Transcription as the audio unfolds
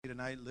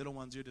night. Little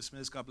ones, you're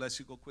dismissed. God bless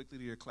you. Go quickly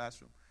to your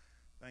classroom.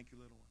 Thank you,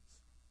 little ones.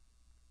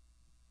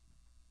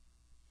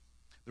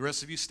 The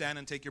rest of you stand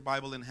and take your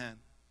Bible in hand.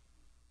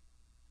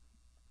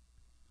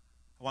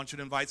 I want you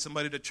to invite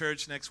somebody to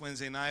church next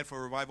Wednesday night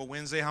for Revival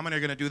Wednesday. How many are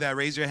going to do that?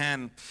 Raise your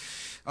hand.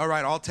 All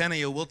right, all 10 of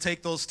you. We'll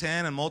take those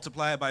 10 and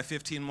multiply it by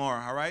 15 more.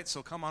 All right,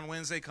 so come on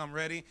Wednesday, come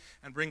ready,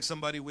 and bring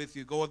somebody with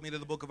you. Go with me to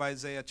the book of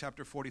Isaiah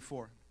chapter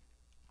 44.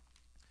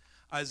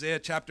 Isaiah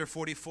chapter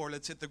 44.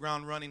 Let's hit the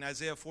ground running.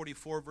 Isaiah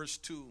 44, verse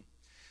 2.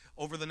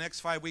 Over the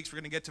next 5 weeks, we're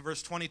going to get to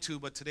verse 22,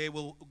 but today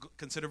we'll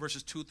consider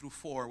verses 2 through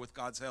 4 with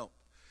God's help.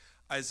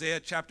 Isaiah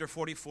chapter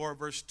 44,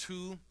 verse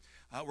 2.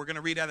 We're going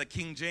to read out of the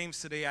King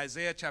James today.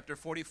 Isaiah chapter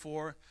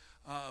 44,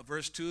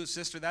 verse 2.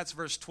 Sister, that's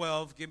verse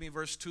 12. Give me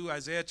verse 2.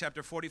 Isaiah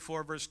chapter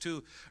 44, verse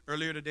 2.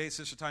 Earlier today,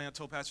 Sister Tanya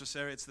told Pastor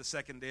Sarah it's the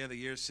second day of the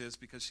year, sis,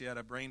 because she had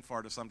a brain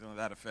fart or something to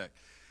that effect.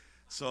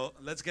 So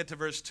let's get to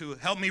verse 2.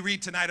 Help me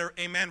read tonight. Or,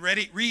 amen.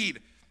 Ready? Read.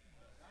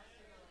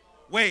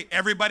 Wait,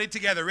 everybody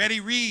together. Ready?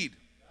 Read.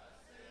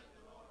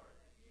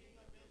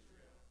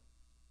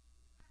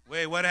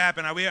 Wait, what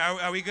happened?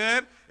 Are we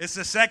good? It's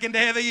the second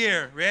day of the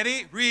year.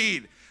 Ready?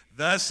 Read.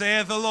 Thus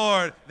saith the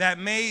Lord that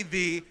made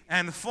thee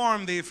and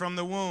formed thee from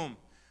the womb,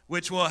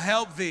 which will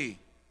help thee.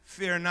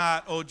 Fear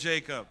not, O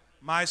Jacob,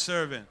 my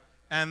servant,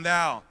 and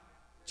thou,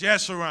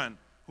 Jeshurun,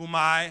 whom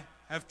I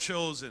have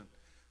chosen.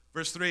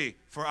 Verse 3,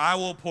 for I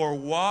will pour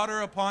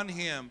water upon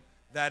him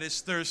that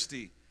is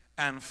thirsty,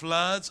 and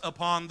floods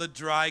upon the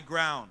dry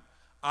ground.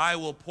 I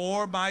will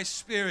pour my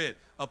spirit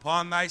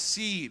upon thy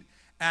seed,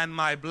 and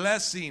my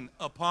blessing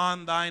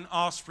upon thine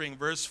offspring.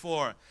 Verse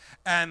 4,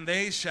 and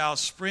they shall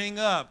spring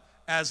up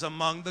as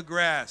among the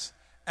grass,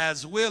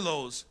 as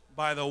willows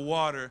by the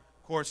water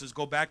courses.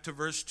 Go back to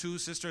verse 2,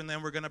 sister, and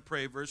then we're going to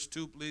pray. Verse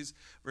 2, please.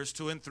 Verse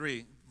 2 and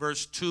 3.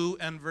 Verse 2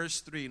 and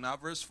verse 3.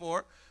 Not verse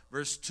 4.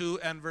 Verse 2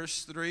 and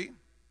verse 3.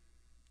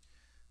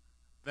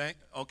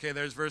 Okay,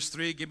 there's verse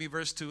 3. Give me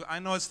verse 2. I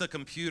know it's the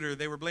computer.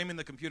 They were blaming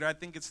the computer. I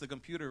think it's the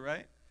computer,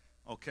 right?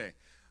 Okay.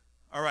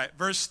 All right,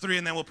 verse 3,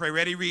 and then we'll pray.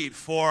 Ready, read.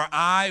 For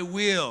I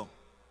will.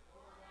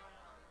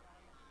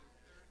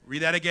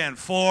 Read that again.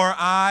 For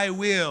I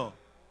will.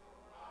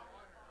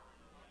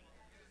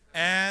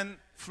 And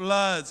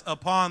floods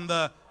upon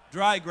the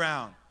dry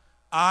ground.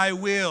 I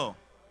will.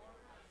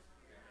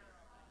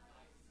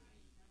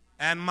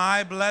 And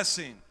my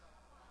blessing.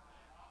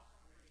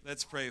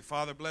 Let's pray.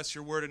 Father, bless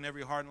your word in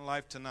every heart and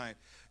life tonight.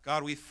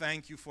 God, we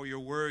thank you for your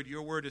word.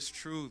 Your word is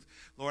truth.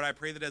 Lord, I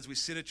pray that as we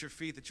sit at your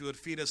feet, that you would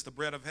feed us the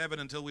bread of heaven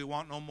until we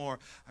want no more.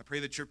 I pray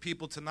that your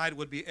people tonight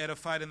would be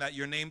edified and that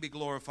your name be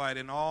glorified.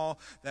 In all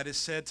that is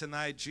said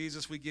tonight,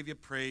 Jesus, we give you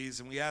praise,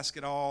 and we ask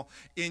it all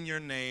in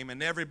your name.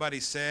 And everybody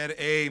said,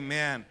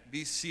 amen.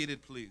 Be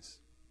seated, please.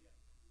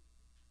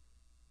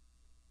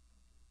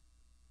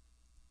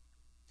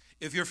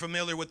 If you're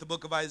familiar with the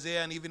book of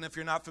Isaiah, and even if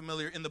you're not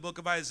familiar, in the book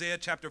of Isaiah,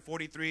 chapter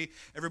 43,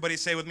 everybody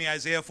say with me,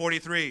 Isaiah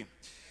 43.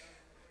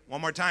 One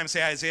more time,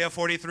 say Isaiah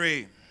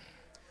 43.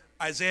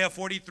 Isaiah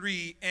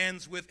 43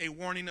 ends with a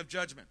warning of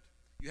judgment.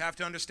 You have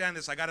to understand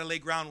this. I got to lay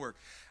groundwork.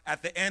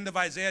 At the end of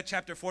Isaiah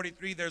chapter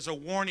 43, there's a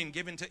warning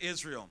given to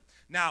Israel.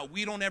 Now,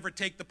 we don't ever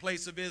take the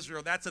place of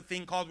Israel. That's a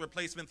thing called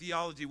replacement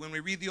theology. When we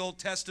read the Old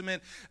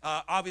Testament,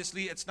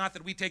 obviously it's not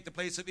that we take the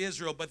place of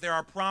Israel, but there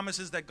are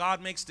promises that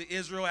God makes to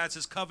Israel as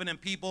his covenant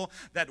people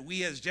that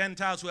we as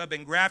Gentiles who have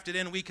been grafted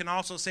in, we can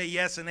also say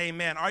yes and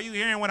amen. Are you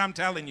hearing what I'm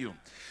telling you?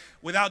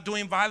 Without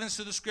doing violence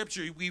to the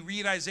scripture, we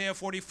read Isaiah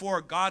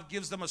 44. God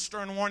gives them a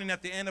stern warning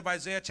at the end of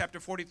Isaiah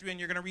chapter 43, and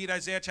you're going to read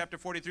Isaiah chapter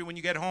 43 when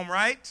you get home,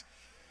 right?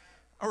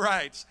 All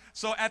right.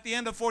 So at the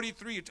end of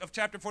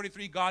chapter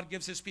 43, God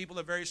gives his people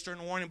a very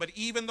stern warning. But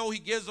even though he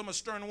gives them a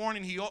stern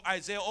warning,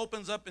 Isaiah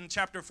opens up in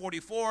chapter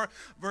 44,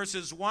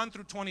 verses 1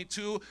 through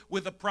 22,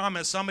 with a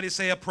promise. Somebody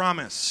say a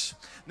promise.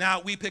 Now,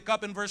 we pick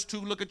up in verse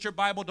 2. Look at your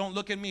Bible. Don't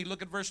look at me.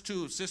 Look at verse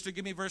 2. Sister,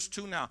 give me verse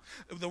 2 now.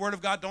 The word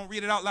of God, don't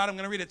read it out loud. I'm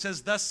going to read it. It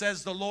says, thus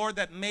says the Lord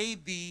that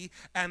made thee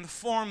and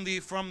formed thee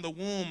from the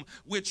womb,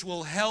 which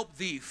will help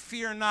thee.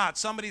 Fear not.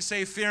 Somebody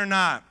say, fear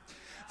not.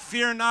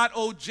 Fear not,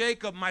 O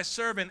Jacob, my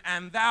servant,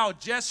 and thou,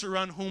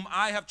 Jeshurun, whom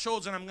I have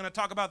chosen. I'm going to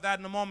talk about that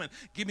in a moment.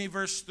 Give me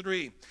verse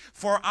 3.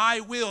 For I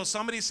will,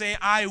 somebody say,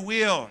 I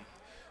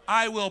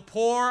will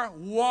pour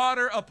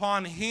water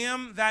upon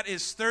him that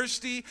is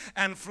thirsty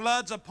and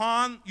floods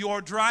upon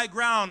your dry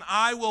ground.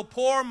 I will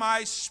pour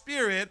my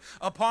spirit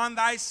upon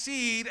thy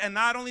seed, and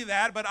not only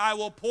that, but I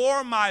will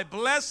pour my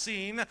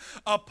blessing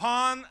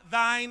upon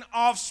thine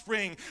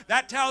offspring.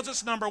 That tells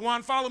us, number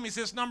one, follow me,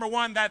 sis, number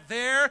one, that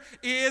there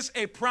is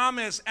a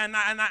promise, and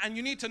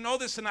you need to know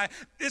this tonight.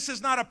 This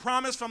is not a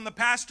promise from the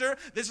pastor.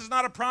 This is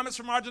not a promise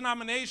from our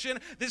denomination.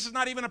 This is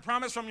not even a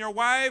promise from your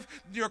wife,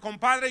 your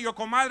compadre, your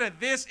comadre.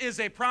 This is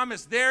a promise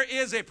promise. There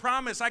is a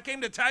promise. I came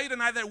to tell you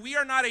tonight that we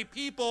are not a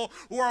people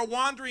who are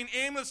wandering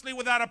aimlessly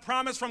without a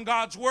promise from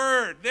God's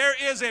word. There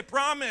is a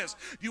promise.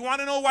 You want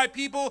to know why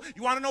people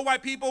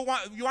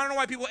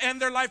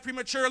end their life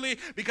prematurely?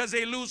 Because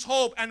they lose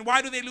hope. And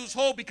why do they lose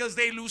hope? Because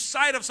they lose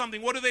sight of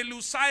something. What do they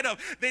lose sight of?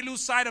 They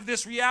lose sight of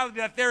this reality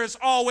that there is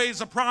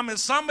always a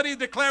promise. Somebody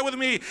declare with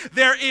me,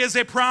 there is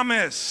a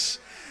promise.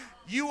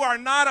 You are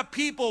not a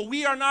people.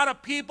 We are not a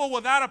people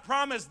without a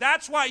promise.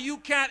 That's why you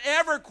can't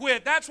ever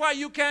quit. That's why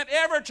you can't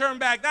ever turn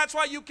back. That's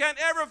why you can't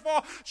ever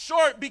fall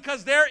short,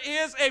 because there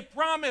is a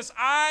promise.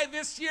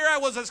 This year I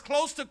was as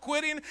close to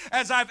quitting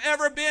as I've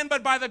ever been,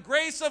 but by the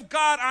grace of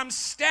God, I'm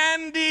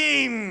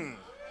standing.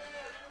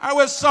 I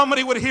wish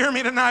somebody would hear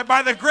me tonight.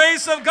 By the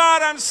grace of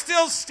God, I'm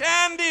still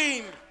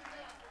standing.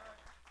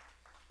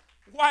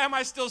 Why am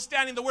I still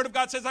standing? The word of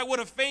God says I would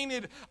have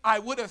fainted. I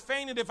would have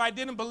fainted if I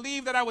didn't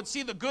believe that I would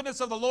see the goodness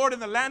of the Lord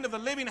in the land of the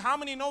living. How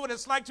many know what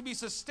it's like to be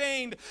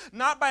sustained,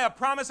 not by a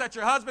promise that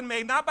your husband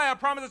made, not by a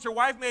promise that your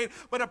wife made,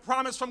 but a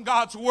promise from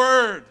God's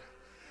word?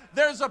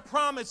 There's a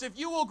promise. If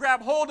you will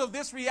grab hold of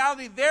this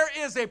reality, there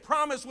is a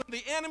promise. When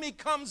the enemy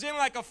comes in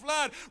like a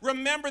flood,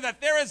 remember that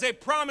there is a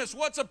promise.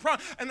 What's a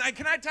promise? And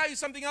can I tell you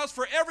something else?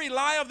 For every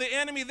lie of the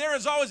enemy, there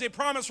is always a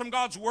promise from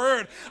God's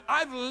word.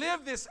 I've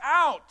lived this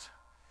out.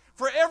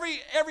 For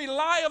every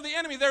lie of the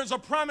enemy, there's a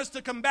promise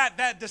to combat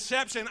that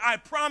deception. I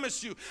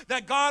promise you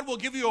that God will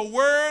give you a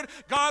word.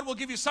 God will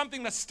give you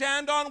something to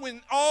stand on. When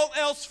all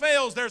else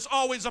fails, there's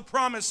always a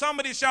promise.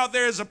 Somebody shout,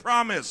 there is a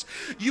promise.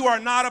 You are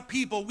not a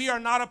people. We are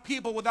not a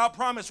people without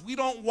promise. We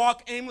don't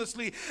walk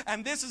aimlessly.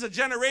 And this is a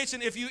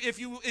generation, if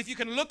you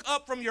can look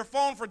up from your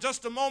phone for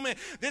just a moment,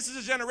 this is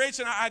a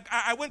generation.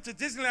 I went to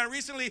Disneyland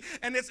recently,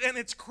 and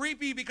it's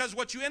creepy, because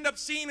what you end up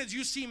seeing is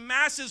you see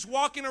masses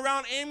walking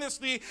around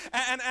aimlessly,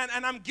 and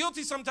I'm guilty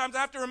sometimes.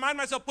 I have to remind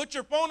myself, put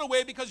your phone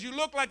away, because you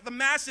look like the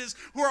masses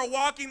who are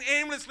walking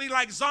aimlessly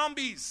like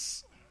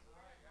zombies.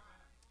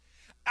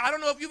 I don't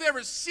know if you've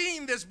ever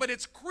seen this, but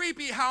it's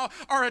creepy how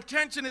our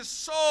attention is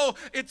so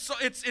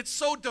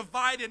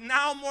divided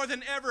now more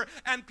than ever.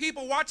 And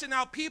people, watch it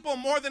now, people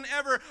more than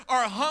ever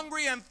are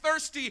hungry and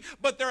thirsty,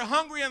 but they're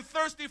hungry and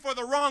thirsty for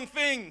the wrong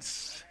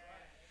things.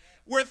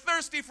 We're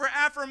thirsty for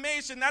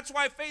affirmation. That's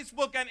why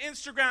Facebook and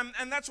Instagram,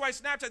 and that's why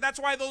Snapchat, that's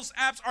why those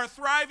apps are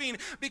thriving,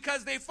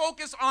 because they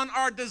focus on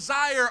our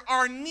desire,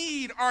 our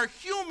need, our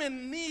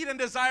human need and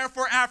desire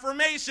for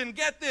affirmation.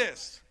 Get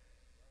this.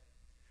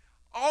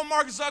 All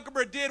Mark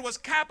Zuckerberg did was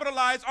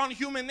capitalize on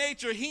human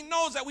nature. He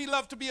knows that we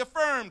love to be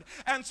affirmed.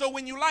 And so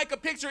when you like a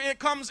picture, it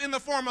comes in the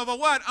form of a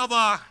what?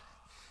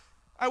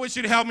 I wish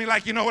you'd help me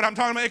like you know what I'm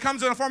talking about. It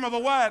comes in the form of a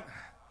what?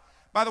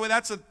 By the way,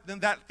 that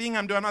thing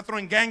I'm doing. I'm not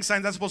throwing gang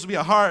signs. That's supposed to be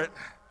a heart.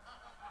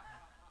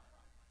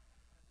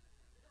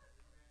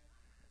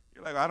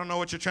 You're like, I don't know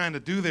what you're trying to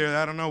do there.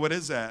 I don't know. What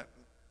is that?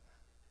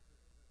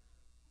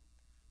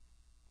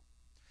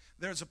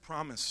 There's a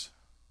promise.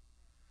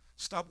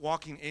 Stop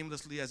walking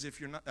aimlessly as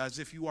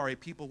if you are a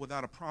people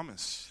without a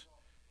promise.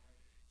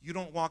 You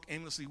don't walk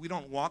aimlessly. We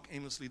don't walk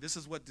aimlessly. This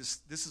is what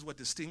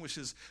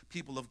distinguishes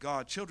people of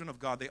God, children of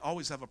God. They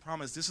always have a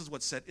promise. This is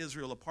what set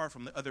Israel apart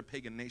from the other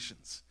pagan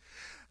nations.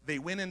 They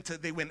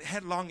went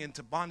headlong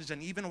into bondage,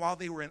 and even while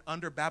they were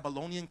under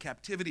Babylonian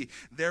captivity,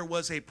 there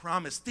was a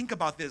promise. Think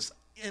about this.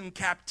 In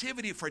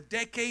captivity for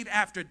decade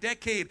after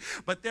decade,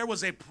 but there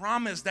was a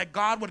promise that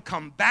God would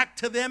come back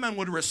to them and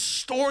would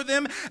restore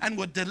them and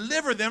would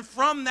deliver them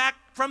from that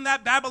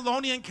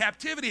Babylonian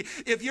captivity.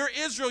 If you're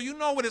Israel, you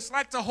know what it's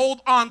like to hold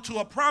on to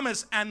a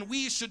promise, and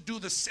we should do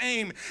the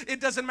same.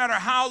 It doesn't matter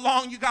how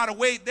long you got to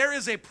wait. There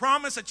is a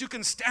promise that you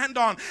can stand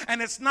on,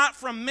 and it's not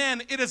from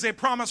men. It is a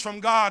promise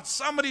from God.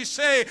 Somebody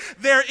say,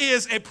 there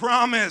is a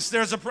promise.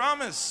 There's a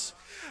promise.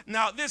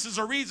 Now, this is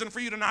a reason for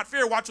you to not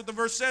fear. Watch what the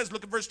verse says.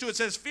 Look at verse 2. It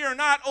says, fear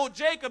not, O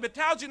Jacob. It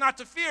tells you not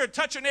to fear.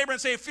 Touch your neighbor and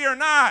say, fear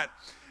not.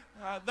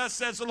 Thus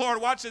says the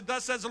Lord. Watch it.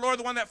 Thus says the Lord,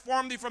 the one that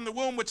formed thee from the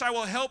womb, which I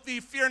will help thee.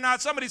 Fear not.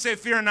 Somebody say,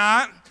 fear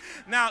not.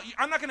 Now,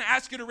 I'm not going to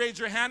ask you to raise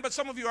your hand, but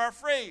some of you are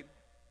afraid.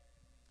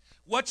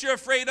 What you're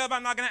afraid of,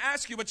 I'm not going to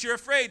ask you, but you're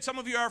afraid. Some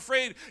of you are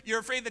afraid. You're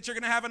afraid that you're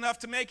going to have enough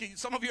to make it.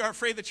 Some of you are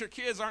afraid that your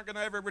kids aren't going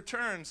to ever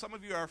return. Some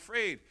of you are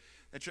afraid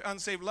that your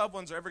unsaved loved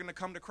ones are ever going to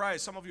come to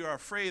Christ. Some of you are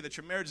afraid that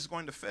your marriage is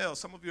going to fail.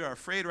 Some of you are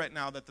afraid right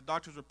now that the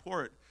doctor's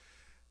report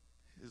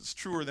is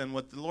truer than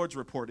what the Lord's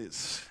report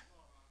is.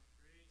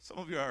 Some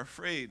of you are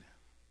afraid.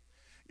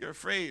 You're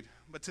afraid.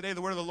 But today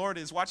the word of the Lord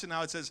is, watch it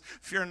now, it says,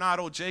 fear not,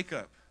 O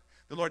Jacob.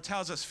 The Lord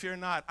tells us, fear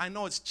not. I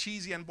know it's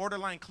cheesy and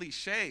borderline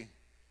cliche,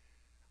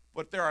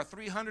 but there are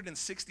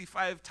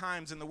 365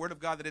 times in the word of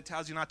God that it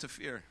tells you not to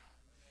fear.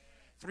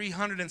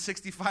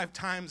 365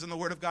 times in the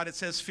Word of God it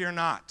says, fear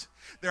not.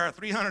 There are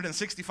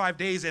 365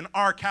 days in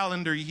our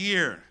calendar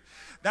year.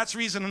 That's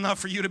reason enough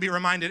for you to be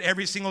reminded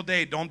every single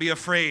day, don't be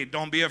afraid,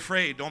 don't be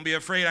afraid, don't be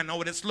afraid. I know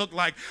what it's looked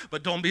like,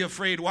 but don't be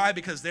afraid. Why?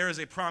 Because there is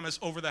a promise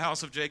over the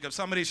house of Jacob.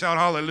 Somebody shout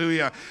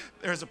hallelujah.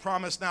 There's a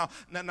promise. Now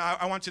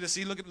I want you to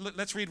see,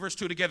 let's read verse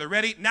 2 together.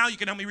 Ready? Now you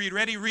can help me read.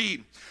 Ready?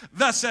 Read.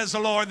 Thus says the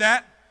Lord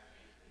that,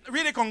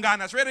 read it con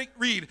ganas, ready?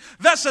 Read.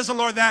 Thus says the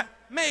Lord that,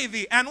 may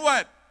thee, and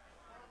what?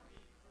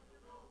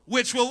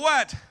 which will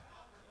what?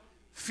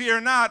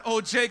 Fear not,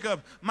 O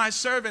Jacob, my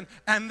servant,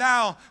 and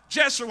thou,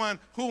 Jeshurun,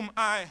 whom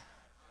I.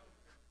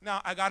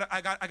 Now I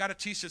gotta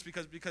teach this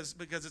because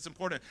it's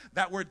important.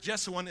 That word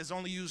Jeshurun is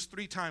only used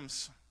 3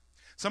 times.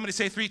 Somebody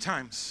say 3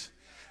 times.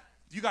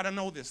 You got to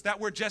know this. That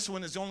word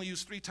Jeshurun is only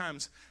used 3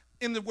 times.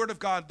 In the Word of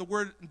God,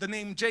 the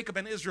name Jacob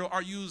and Israel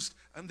are used,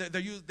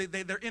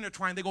 they're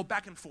intertwined. They go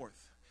back and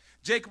forth.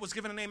 Jacob was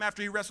given a name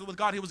after he wrestled with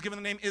God. He was given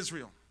the name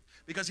Israel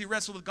because he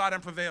wrestled with God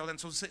and prevailed. And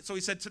so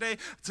he said, today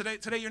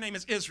your name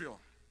is Israel.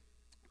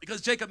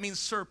 Because Jacob means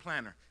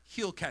surplanter,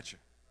 heel catcher.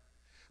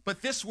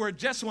 But this word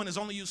Jeshurun is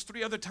only used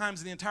 3 other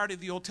times in the entirety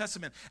of the Old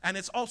Testament. And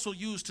it's also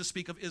used to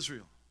speak of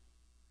Israel.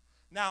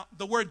 Now,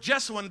 the word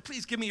Jeshurun,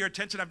 please give me your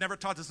attention. I've never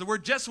taught this. The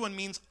word Jeshurun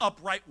means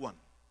upright one.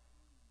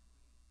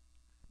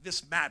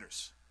 This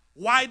matters.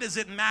 Why does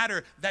it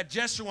matter that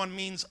Jeshurun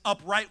means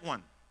upright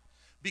one?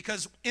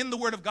 Because in the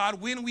Word of God,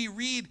 when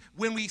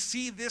we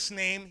see this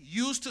name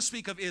used to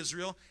speak of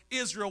Israel,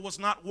 Israel was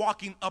not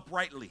walking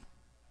uprightly.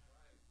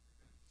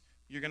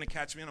 You're going to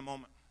catch me in a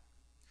moment.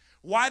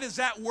 Why does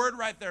that word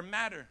right there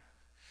matter?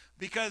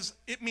 Because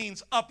it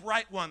means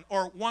upright one,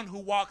 or one who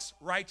walks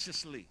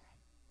righteously.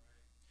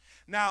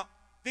 Now,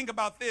 think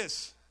about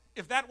this.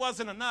 If that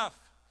wasn't enough,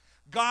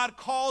 God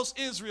calls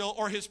Israel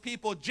or his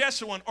people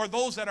Jeshurun, or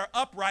those that are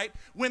upright,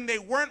 when they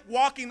weren't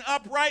walking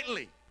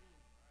uprightly.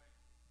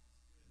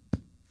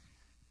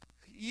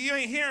 You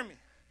ain't hearing me.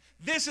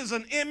 This is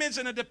an image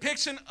and a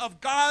depiction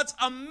of God's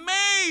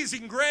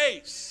amazing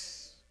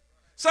grace.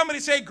 Somebody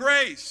say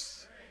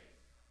grace.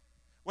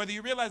 Whether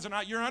you realize or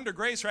not, you're under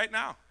grace right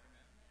now.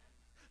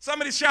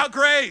 Somebody shout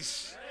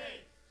grace.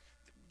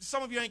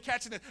 Some of you ain't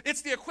catching it.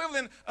 It's the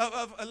equivalent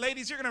of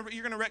ladies. You're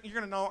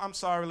gonna know. I'm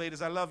sorry,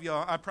 ladies. I love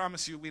y'all. I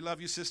promise you, we love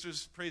you,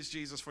 sisters. Praise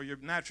Jesus for your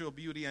natural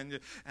beauty, and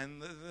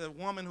the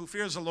woman who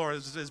fears the Lord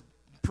is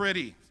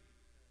pretty.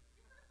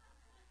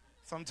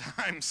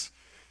 Sometimes,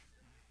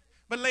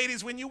 but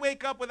ladies, when you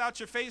wake up without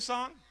your face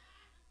on,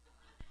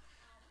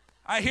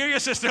 I hear you,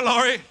 Sister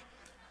Lori.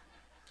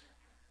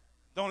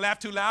 Don't laugh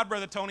too loud,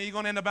 Brother Tony. You're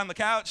going to end up on the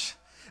couch.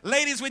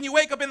 Ladies, when you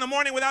wake up in the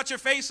morning without your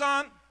face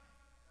on,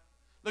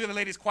 look at the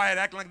ladies quiet,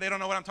 acting like they don't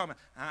know what I'm talking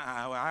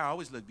about. I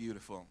always look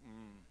beautiful.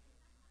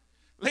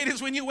 Ladies,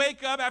 when you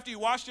wake up after you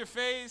washed your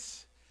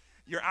face,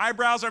 your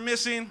eyebrows are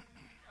missing.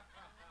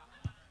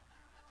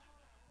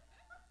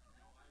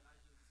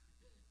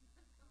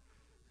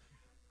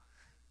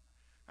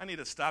 I need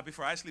to stop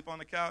before I sleep on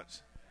the couch.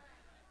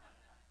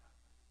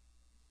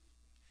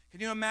 Can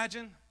you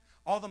imagine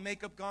all the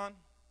makeup gone?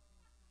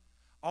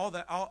 All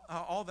the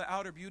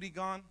outer beauty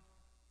gone,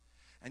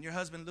 and your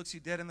husband looks you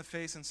dead in the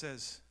face and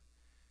says,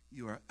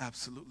 "You are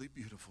absolutely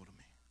beautiful to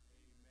me."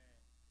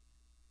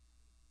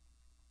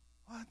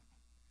 What?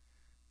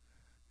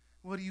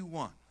 What do you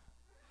want?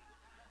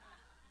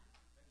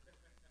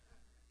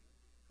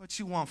 What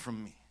you want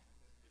from me?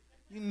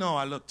 You know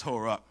I look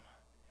tore up.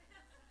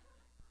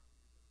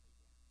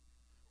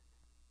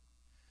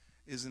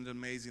 Isn't it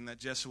amazing that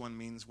Jeshurun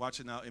means, watch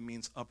it now, it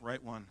means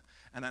upright one.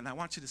 And I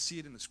want you to see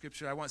it in the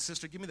scripture. I want,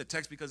 sister, give me the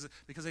text because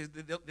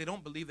they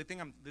don't believe. They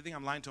think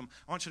I'm lying to them.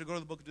 I want you to go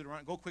to the book of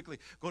Deuteronomy. Go quickly.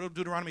 Go to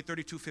Deuteronomy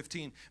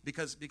 32:15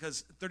 because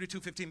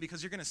 32:15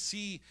 because you're going to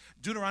see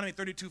Deuteronomy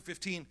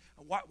 32:15.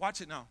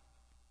 Watch it now.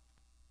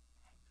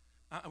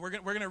 We're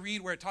going to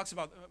read where it talks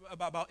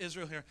about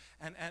Israel here,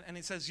 and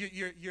it says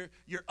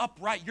you're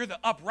upright. You're the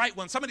upright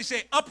one. Somebody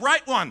say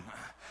upright one.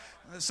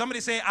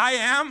 Somebody say I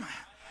am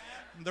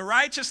the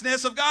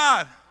righteousness of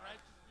God.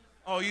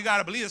 Oh, you got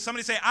to believe it.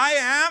 Somebody say, I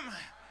am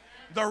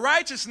the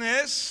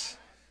righteousness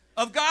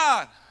of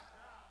God.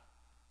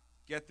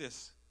 Get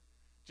this.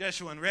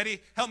 Jeshurun,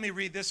 ready? Help me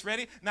read this.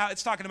 Ready? Now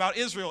it's talking about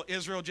Israel.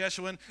 Israel,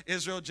 Jeshurun,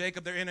 Israel,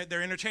 Jacob.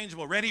 They're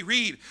interchangeable. Ready?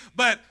 Read.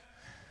 But,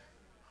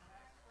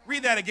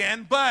 read that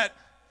again. But,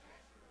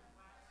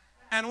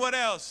 and what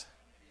else?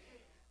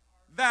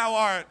 Thou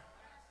art.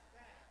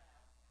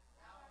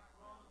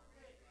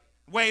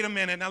 Wait a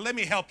minute. Now let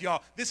me help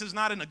y'all. This is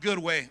not in a good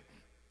way.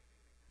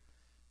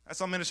 That's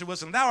how Minister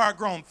Wilson, thou art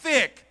grown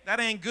thick. That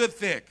ain't good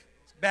thick.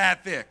 It's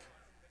bad thick.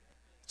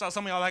 So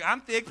some of y'all are like,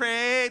 I'm thick,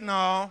 pray.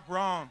 No,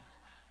 wrong.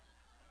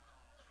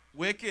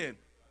 Wicked.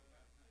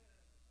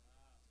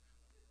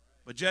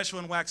 But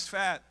Jeshurun waxed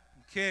fat,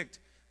 kicked.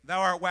 Thou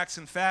art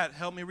waxen fat.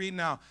 Help me read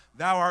now.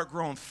 Thou art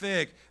grown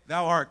thick.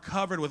 Thou art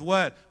covered with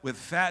what? With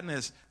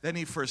fatness. Then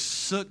he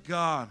forsook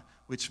God,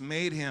 which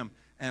made him,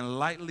 and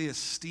lightly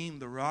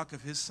esteemed the rock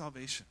of his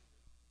salvation.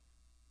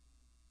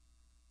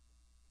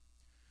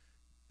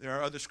 There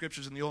are other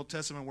scriptures in the Old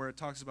Testament where it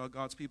talks about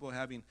God's people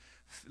having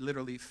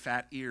literally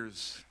fat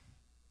ears,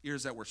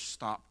 ears that were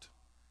stopped,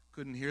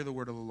 couldn't hear the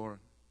word of the Lord.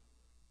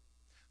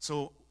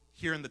 So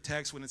here in the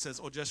text when it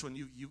says, oh,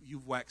 Jeshurun,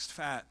 you've waxed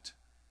fat,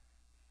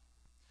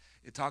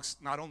 it talks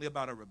not only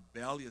about a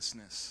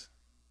rebelliousness,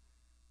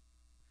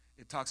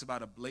 it talks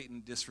about a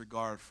blatant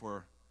disregard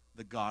for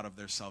the God of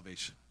their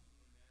salvation.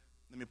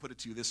 Let me put it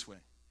to you this way.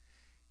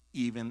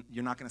 Even,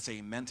 you're not going to say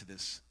amen to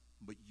this,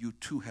 but you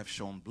too have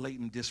shown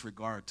blatant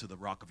disregard to the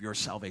rock of your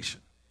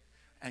salvation.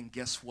 And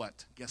guess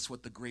what? Guess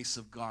what the grace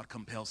of God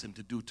compels him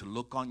to do? To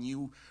look on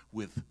you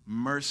with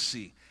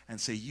mercy and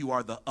say, you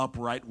are the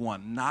upright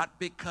one. Not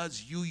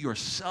because you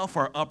yourself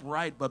are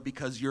upright, but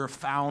because you're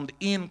found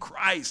in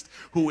Christ,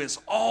 who is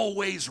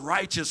always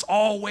righteous,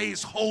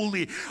 always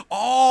holy,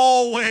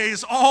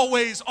 always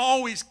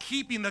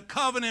keeping the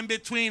covenant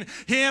between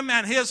him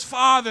and his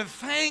Father.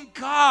 Thank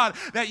God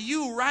that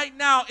you right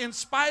now, in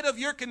spite of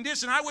your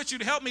condition, I wish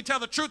you'd help me tell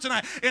the truth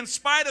tonight. In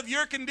spite of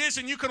your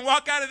condition, you can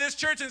walk out of this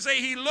church and say,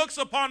 he looks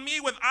upon me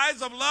with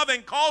eyes of love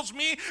and calls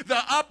me the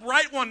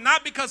upright one.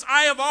 Not because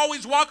I have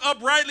always walked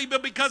uprightly,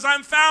 but because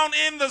I'm found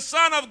in the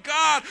Son of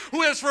God,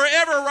 who is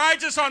forever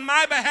righteous on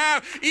my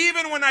behalf.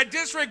 Even when I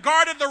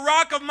disregarded the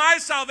rock of my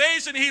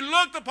salvation, he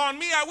looked upon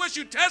me. I wish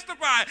you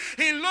testify.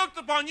 He looked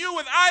upon you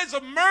with eyes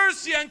of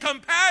mercy and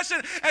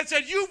compassion and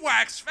said, you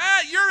wax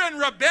fat, you're in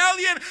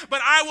rebellion, but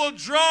I will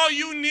draw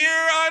you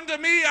near unto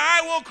me.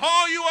 I will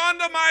call you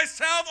unto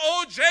myself,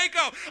 O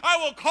Jacob. I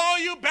will call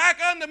you back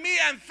unto me.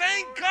 And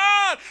thank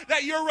God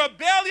that your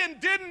rebellion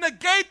didn't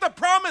negate the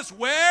promise.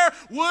 Where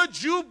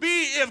would you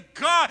be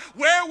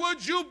where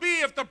would you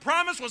be if the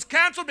promise was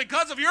canceled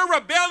because of your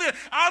rebellion?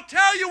 I'll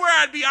tell you where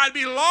I'd be. I'd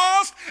be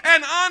lost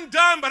and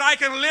undone, but I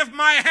can lift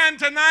my hand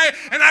tonight,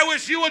 and I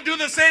wish you would do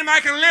the same. I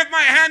can lift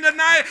my hand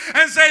tonight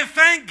and say,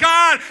 thank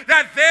God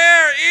that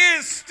there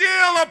is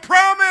still a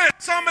promise.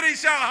 Somebody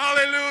shout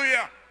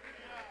hallelujah.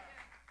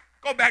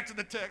 Go back to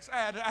the text.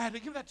 I had to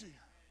give that to you.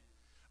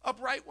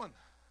 Upright one.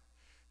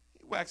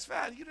 You wax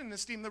fat. You didn't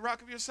esteem the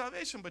rock of your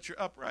salvation, but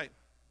you're upright.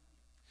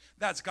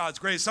 That's God's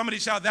grace. Somebody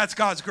shout, that's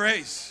God's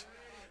grace.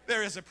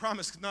 There is a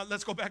promise. Now,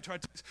 let's go back to our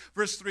text.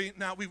 Verse 3.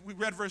 Now, we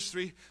read verse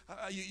 3.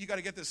 You got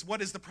to get this.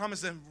 What is the promise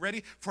then?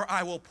 Ready? For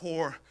I will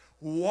pour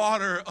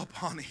water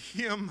upon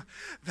him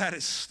that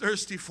is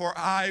thirsty, for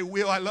I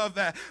will. I love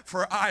that.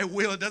 For I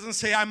will. It doesn't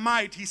say I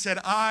might. He said,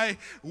 I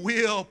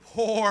will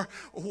pour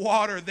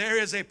water.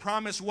 There is a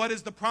promise. What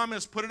is the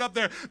promise? Put it up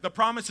there. The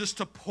promise is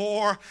to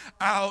pour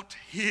out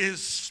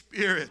his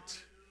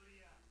Spirit.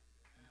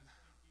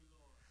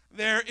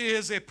 There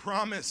is a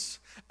promise.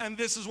 And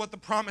this is what the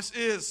promise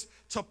is.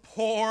 To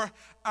pour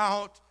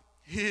out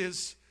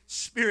his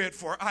Spirit.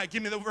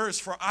 Give me the verse.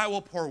 For I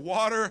will pour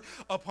water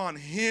upon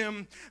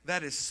him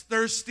that is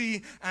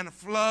thirsty, and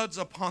floods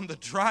upon the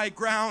dry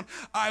ground.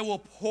 I will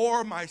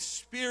pour my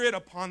Spirit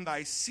upon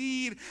thy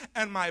seed,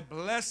 and my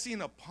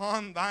blessing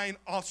upon thine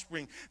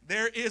offspring.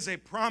 There is a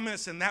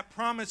promise, and that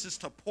promise is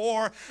to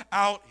pour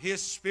out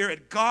his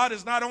Spirit. God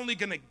is not only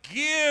going to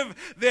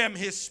give them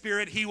his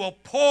Spirit, he will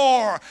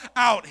pour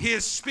out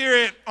his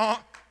Spirit on.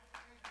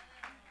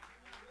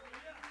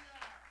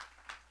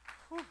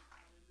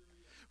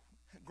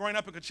 Growing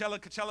up in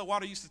Coachella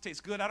water used to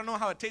taste good. I don't know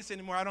how it tastes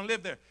anymore. I don't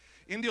live there.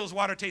 India's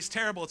water tastes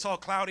terrible. It's all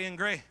cloudy and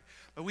gray.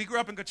 But we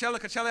grew up in Coachella.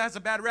 Coachella has a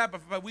bad rap,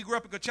 but we grew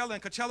up in Coachella,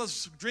 and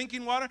Coachella's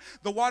drinking water,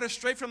 the water's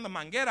straight from the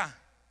manguera.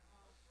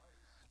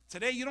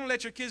 Today, you don't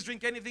let your kids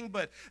drink anything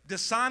but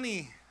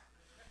Dasani.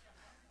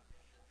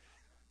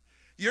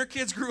 Your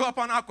kids grew up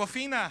on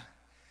Aquafina.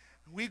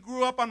 We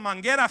grew up on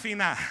Manguera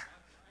Fina.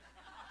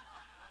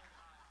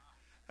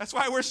 That's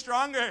why we're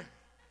stronger.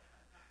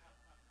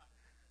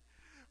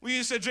 We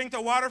used to drink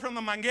the water from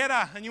the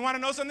manguera, and you want to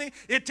know something?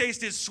 It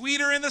tasted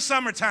sweeter in the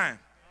summertime.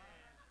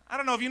 I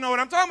don't know if you know what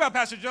I'm talking about,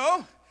 Pastor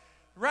Joe.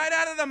 Right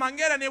out of the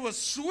manguera, and it was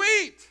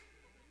sweet.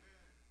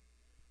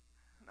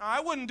 Now, I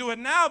wouldn't do it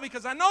now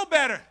because I know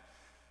better.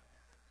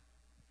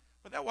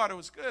 But that water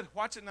was good.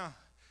 Watch it now.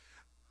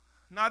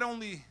 Not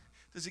only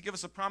does he give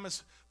us a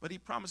promise, but he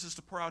promises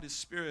to pour out his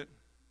Spirit.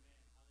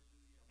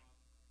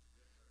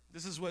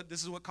 This is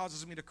what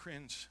causes me to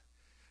cringe.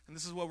 And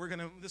this is what we're going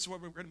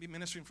to be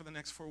ministering for the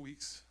next 4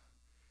 weeks.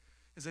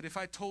 Is that if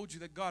I told you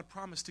that God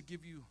promised to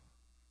give you.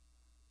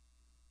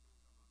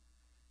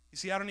 You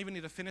see, I don't even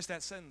need to finish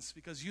that sentence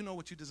because you know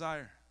what you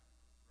desire.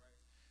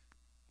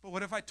 But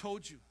what if I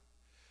told you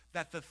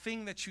that the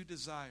thing that you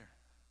desire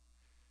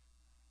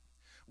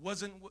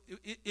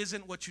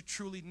isn't what you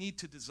truly need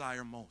to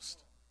desire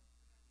most?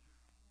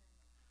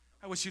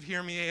 I wish you'd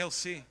hear me,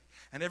 ALC.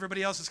 And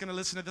everybody else is going to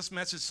listen to this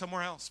message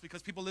somewhere else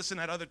because people listen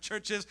at other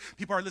churches.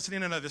 People are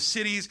listening in other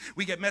cities.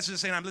 We get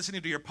messages saying, I'm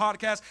listening to your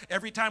podcast.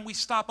 Every time we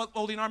stop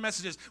uploading our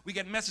messages, we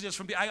get messages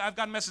from, I've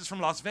gotten messages from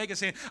Las Vegas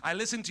saying, I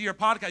listen to your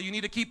podcast. You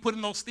need to keep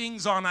putting those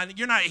things on.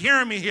 You're not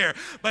hearing me here.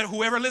 But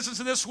whoever listens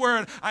to this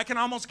word, I can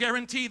almost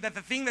guarantee that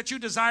the thing that you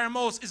desire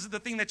most is the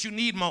thing that you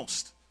need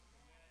most.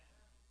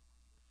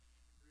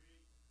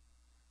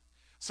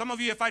 Some of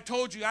you, if I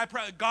told you,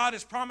 God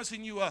is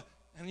promising you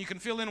and you can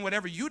fill in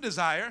whatever you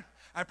desire.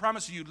 I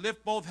promise you,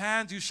 lift both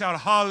hands, you shout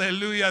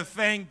hallelujah,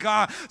 thank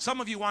God.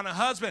 Some of you want a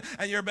husband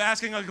and you're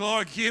asking, oh,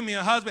 Lord, give me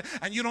a husband.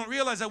 And you don't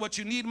realize that what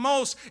you need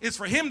most is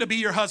for him to be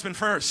your husband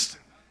first.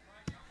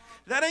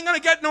 That ain't going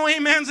to get no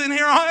amens in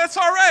here. Oh, that's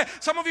all right.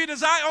 Some of you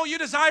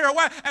desire a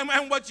wife.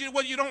 And what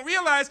you don't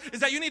realize is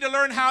that you need to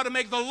learn how to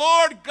make the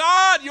Lord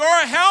God your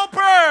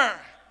helper.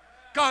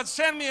 God,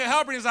 send me a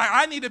helper. He's like,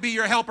 I need to be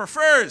your helper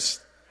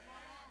first.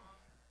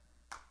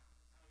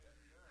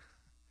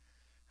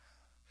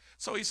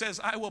 So he says,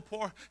 I will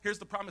pour. Here's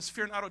the promise.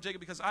 Fear not, O Jacob,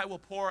 because I will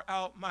pour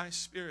out my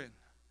spirit.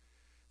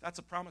 That's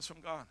a promise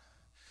from God.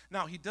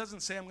 Now, he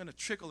doesn't say I'm going to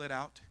trickle it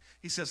out.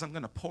 He says I'm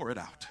going to pour it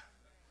out.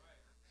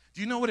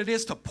 Do you know what it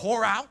is to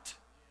pour out?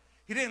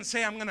 He didn't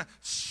say I'm going to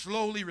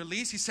slowly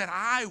release. He said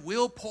I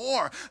will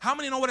pour. How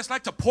many know what it's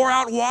like to pour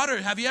out water?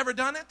 Have you ever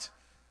done it?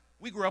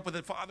 We grew up with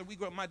a father. We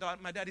grew up,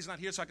 my daddy's not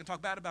here, so I can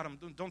talk bad about him.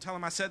 Don't tell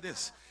him I said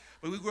this.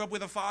 But we grew up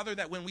with a father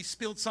that when we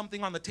spilled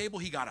something on the table,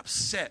 he got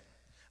upset.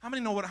 How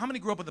many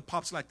grew up with the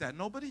pops like that?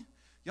 Nobody?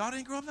 Y'all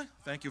didn't grow up like that?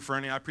 Thank you,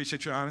 Fernie. I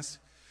appreciate your honesty.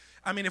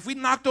 I mean, if we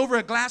knocked over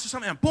a glass or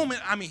something and boom,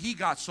 he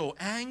got so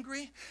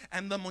angry.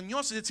 And the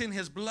Munoz, it's in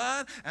his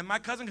blood. And my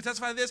cousin can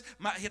testify to this.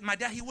 My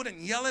dad, he wouldn't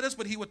yell at us,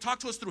 but he would talk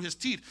to us through his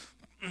teeth.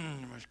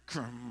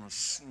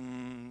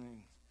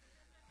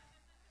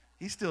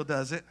 He still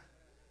does it.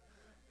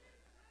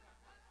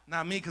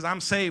 Not me, because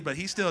I'm saved, but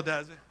he still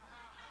does it.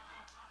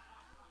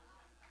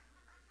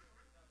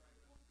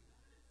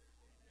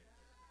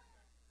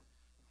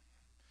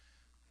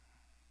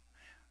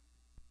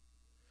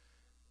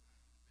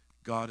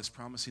 God is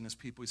promising his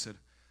people, he said,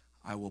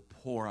 I will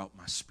pour out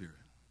my spirit.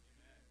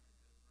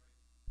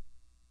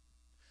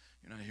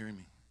 You're not hearing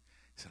me.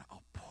 He said,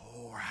 I'll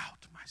pour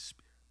out my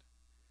spirit.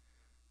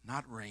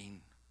 Not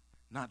rain,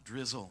 not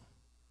drizzle.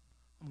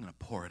 I'm going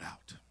to pour it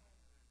out.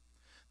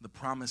 The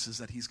promise is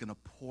that he's going to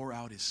pour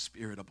out his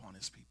spirit upon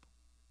his people.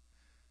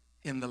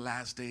 In the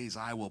last days,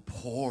 I will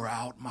pour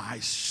out my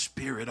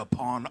spirit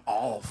upon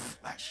all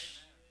flesh.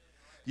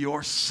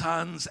 Your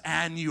sons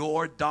and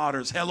your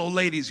daughters. Hello,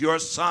 ladies. Your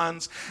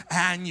sons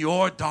and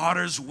your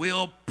daughters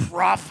will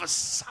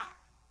prophesy.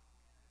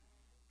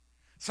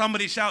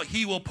 Somebody shout,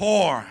 he will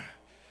pour.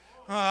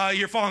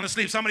 You're falling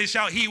asleep. Somebody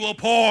shout, he will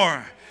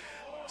pour.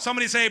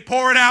 Somebody say,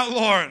 pour it out,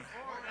 Lord.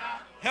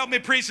 Help me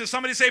preach this.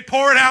 Somebody say,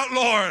 pour it out,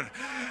 Lord.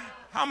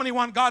 How many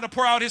want God to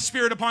pour out his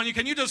spirit upon you?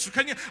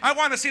 I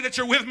want to see that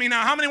you're with me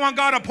now. How many want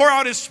God to pour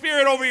out his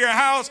spirit over your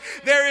house?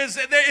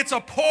 It's a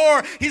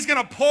pour. He's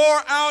going to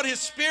pour out his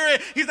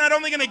spirit. He's not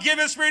only going to give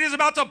his spirit, he's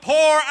about to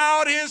pour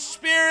out his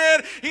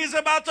spirit. He's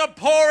about to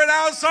pour it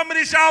out.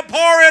 Somebody shall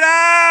pour it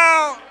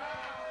out.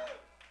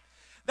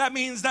 That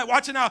means that,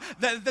 watch it now,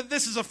 that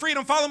this is a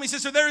freedom. Follow me,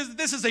 sister.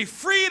 This is a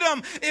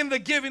freedom in the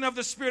giving of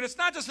the Spirit. It's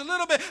not just a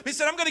little bit. He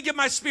said, I'm going to give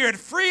my Spirit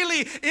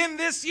freely in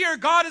this year.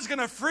 God is going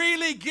to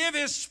freely give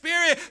his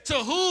Spirit to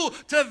who?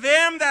 To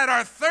them that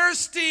are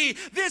thirsty.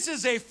 This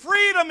is a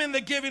freedom in the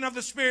giving of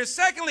the Spirit.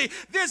 Secondly,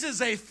 this is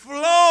a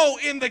flow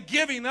in the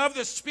giving of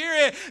the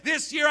Spirit.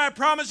 This year, I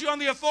promise you on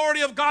the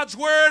authority of God's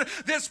word,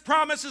 this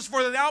promise is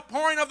for the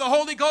outpouring of the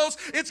Holy Ghost.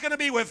 It's going to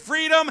be with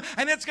freedom,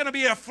 and it's going to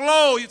be a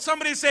flow.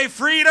 Somebody say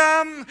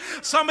freedom.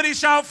 Somebody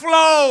shout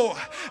flow.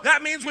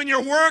 That means when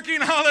you're working,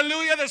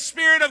 hallelujah, the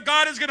Spirit of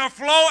God is going to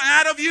flow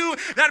out of you.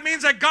 That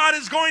means that God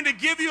is going to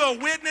give you a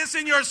witness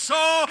in your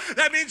soul.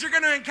 That means you're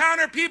going to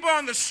encounter people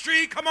on the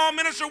street. Come on,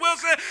 Minister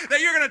Wilson, that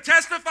you're going to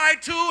testify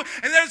to.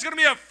 And there's going to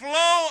be a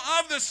flow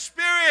of the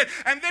Spirit.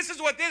 And this is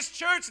what this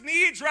church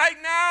needs right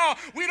now.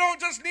 We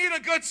don't just need a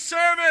good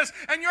service.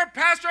 And your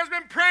pastor has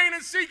been praying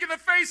and seeking the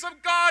face of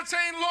God,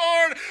 saying,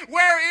 Lord,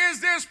 where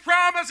is this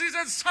promise? He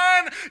said,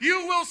 son,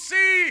 you will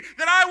see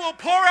that I will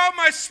pour out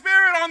my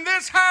Spirit on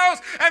this house,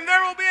 and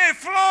there will be a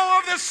flow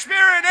of the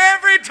Spirit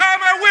every time.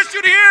 I wish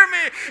you'd hear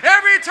me.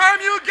 Every time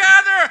you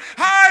gather,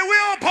 I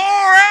will pour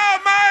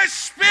out my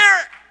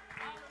Spirit.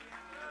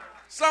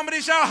 Somebody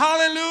shout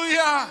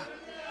hallelujah.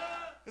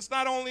 It's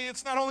not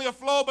only a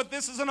flow, but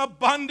this is an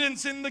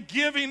abundance in the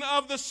giving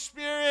of the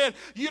Spirit.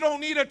 You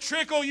don't need a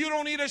trickle. You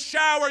don't need a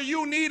shower.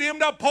 You need him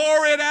to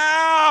pour it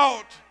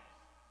out.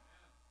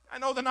 I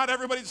know that not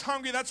everybody's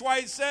hungry. That's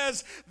why he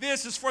says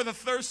this is for the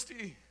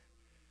thirsty.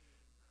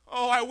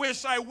 Oh, I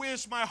wish,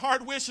 my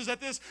heart wishes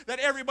that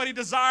everybody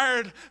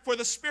desired for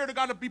the Spirit of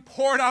God to be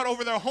poured out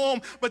over their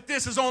home, but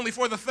this is only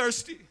for the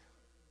thirsty.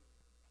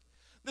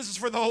 This is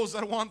for those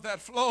that want that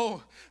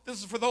flow. This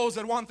is for those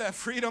that want that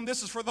freedom.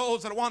 This is for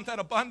those that want that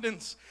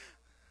abundance.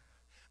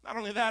 Not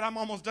only that, I'm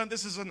almost done.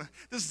 This is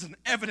an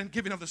evident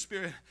giving of the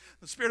Spirit.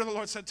 The Spirit of the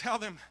Lord said, tell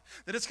them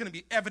that it's going to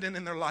be evident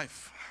in their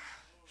life.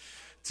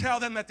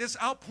 Tell them that this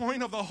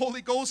outpouring of the Holy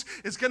Ghost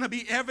is going to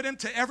be evident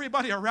to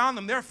everybody around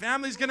them. Their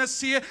family's going to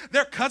see it.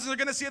 Their cousins are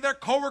going to see it. Their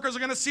coworkers are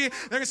going to see it.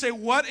 They're going to say,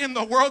 what in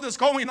the world is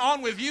going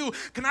on with you?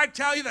 Can I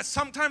tell you that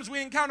sometimes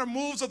we encounter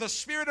moves of the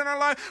Spirit in our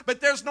life, but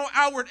there's no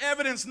outward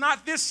evidence.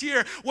 Not this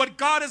year. What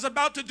God is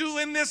about to do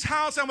in this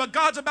house and what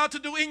God's about to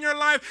do in your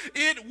life,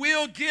 it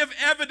will give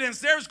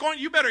evidence.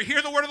 You better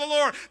hear the word of the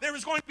Lord. There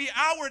is going to be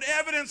outward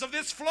evidence of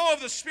this flow of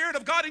the Spirit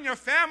of God in your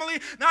family,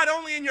 not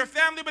only in your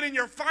family, but in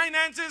your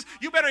finances.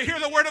 You better hear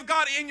the word of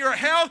God in your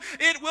health.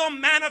 It will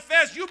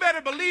manifest. You better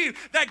believe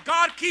that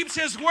God keeps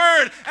his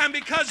word, and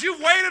because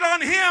you've waited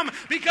on him,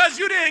 because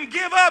you didn't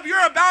give up,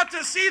 you're about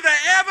to see the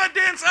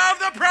evidence of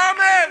the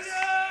promise.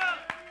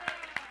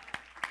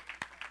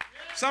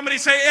 Somebody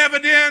say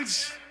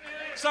evidence.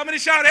 Somebody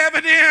shout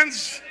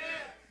evidence.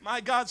 My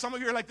God, some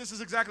of you are like, this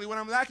is exactly what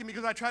I'm lacking,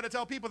 because I try to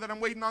tell people that I'm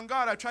waiting on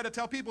God. I try to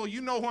tell people,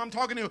 you know who I'm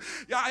talking to.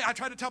 Yeah, I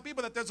try to tell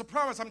people that there's a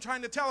promise. I'm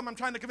trying to tell them. I'm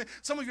trying to convince.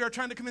 Some of you are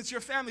trying to convince your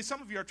family. Some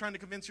of you are trying to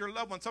convince your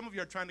loved one. Some of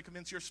you are trying to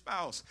convince your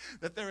spouse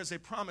that there is a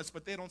promise,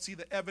 but they don't see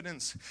the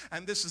evidence.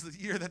 And this is the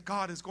year that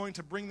God is going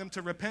to bring them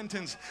to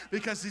repentance,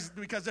 because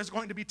there's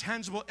going to be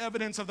tangible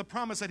evidence of the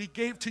promise that he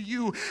gave to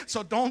you.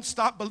 So don't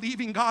stop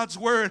believing God's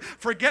word.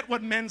 Forget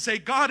what men say.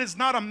 God is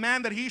not a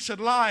man that he should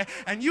lie.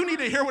 And you need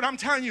to hear what I'm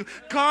telling you.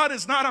 God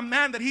is not a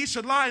man that he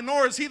should lie,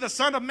 nor is he the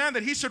son of man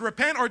that he should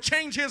repent or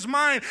change his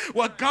mind.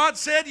 What God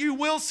said, you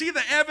will see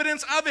the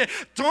evidence of it.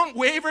 Don't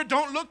waver.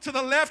 Don't look to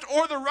the left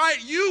or the right.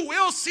 You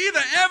will see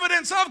the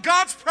evidence of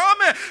God's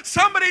promise.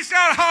 Somebody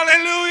shout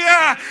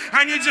hallelujah.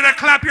 I need you to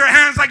clap your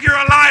hands like you're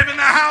alive in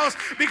the house,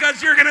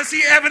 because you're going to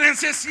see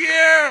evidence this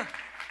year.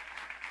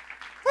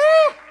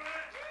 Woo!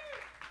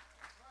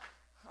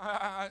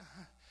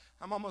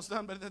 I'm almost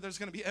done, but there's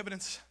going to be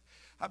evidence.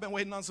 I've been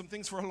waiting on some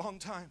things for a long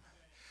time.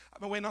 I've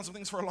been waiting on some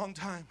things for a long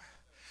time.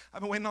 I've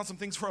been waiting on some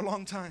things for a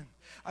long time.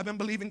 I've been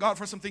believing God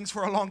for some things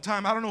for a long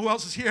time. I don't know who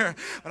else is here,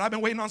 but I've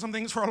been waiting on some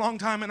things for a long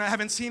time, and I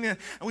haven't seen it.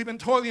 And we've been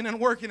toiling and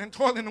working and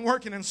toiling and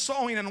working and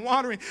sowing and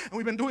watering, and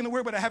we've been doing the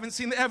work, but I haven't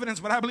seen the evidence.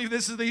 But I believe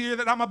this is the year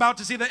that I'm about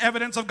to see the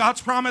evidence of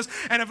God's promise.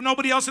 And if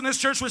nobody else in this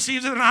church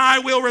receives it, then I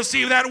will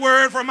receive that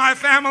word for my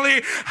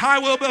family. I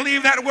will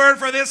believe that word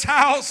for this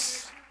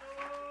house.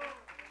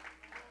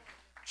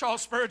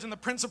 Charles Spurgeon, the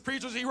Prince of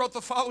Preachers, he wrote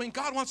the following: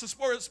 God wants to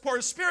pour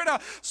his Spirit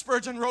out.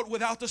 Spurgeon wrote,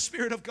 without the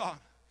Spirit of God,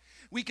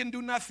 we can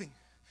do nothing.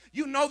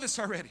 You know this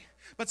already,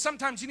 but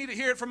sometimes you need to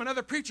hear it from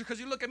another preacher,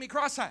 because you look at me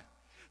cross-eyed.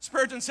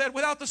 Spurgeon said,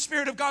 without the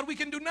Spirit of God, we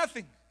can do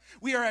nothing.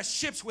 We are as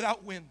ships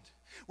without wind.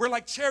 We're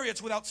like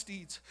chariots without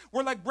steeds.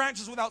 We're like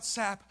branches without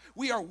sap.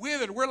 We are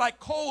withered. We're like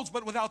coals,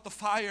 but without the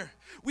fire.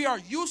 We are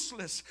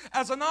useless.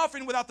 As an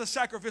offering without the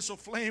sacrificial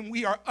flame,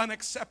 we are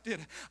unaccepted.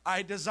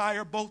 I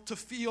desire both to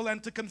feel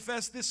and to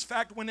confess this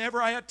fact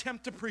whenever I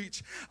attempt to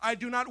preach. I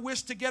do not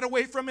wish to get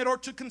away from it or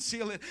to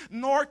conceal it,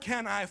 nor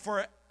can I,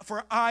 for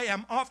I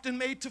am often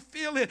made to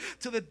feel it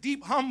to the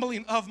deep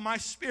humbling of my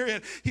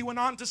spirit. He went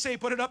on to say,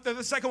 put it up there,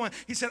 the second one.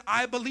 He said,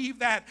 I believe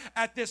that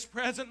at this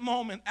present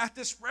moment,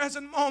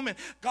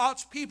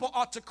 God's people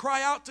ought to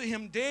cry out to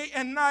him day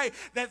and night,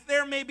 that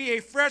there may be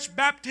a fresh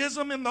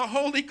baptism in the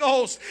Holy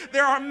Ghost.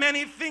 There are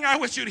many things, I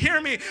wish you'd hear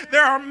me,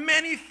 there are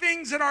many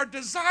things that are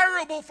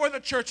desirable for the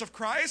church of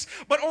Christ,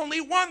 but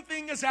only one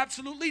thing is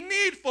absolutely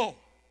needful.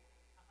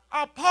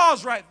 I'll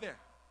pause right there.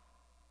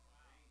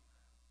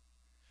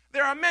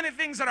 There are many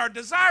things that are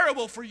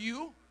desirable for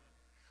you,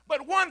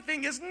 but one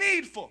thing is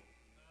needful.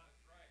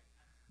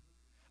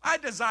 I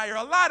desire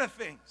a lot of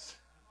things.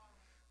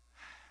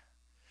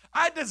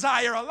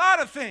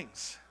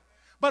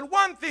 But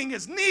one thing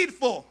is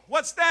needful.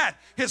 What's that?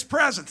 His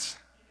presence.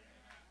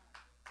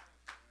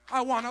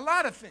 I want a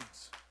lot of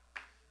things.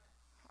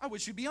 I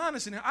wish you'd be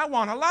honest in here. I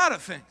want a lot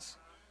of things.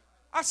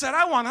 I said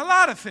I want a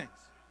lot of things.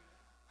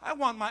 I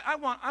want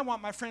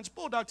my French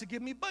bulldog to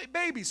give me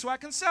babies so I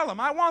can sell them.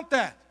 I want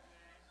that.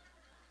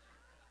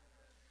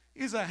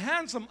 He's a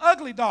handsome,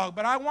 ugly dog,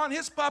 but I want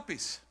his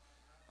puppies.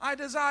 I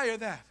desire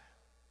that.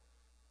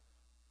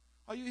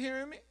 Are you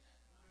hearing me?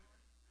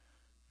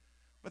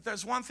 But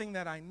there's one thing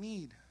that I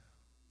need.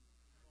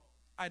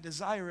 I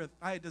desire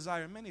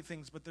many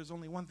things, but there's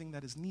only one thing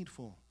that is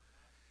needful,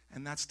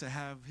 and that's to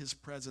have his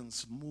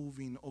presence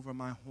moving over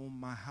my home,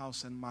 my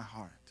house, and my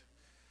heart.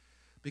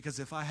 Because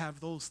if I have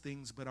those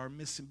things, but I'm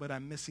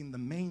missing the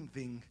main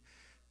thing,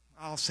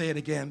 I'll say it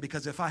again,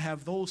 because if I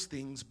have those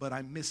things, but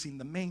I'm missing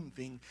the main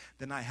thing,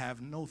 then I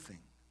have no thing.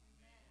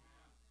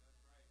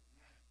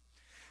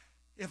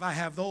 If I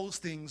have those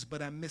things,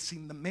 but I'm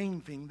missing the main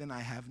thing, then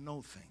I have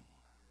no thing.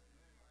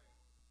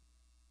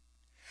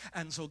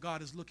 And so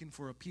God is looking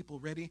for a people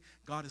ready.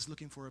 God is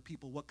looking for a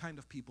people. What kind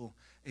of people?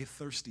 A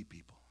thirsty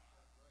people.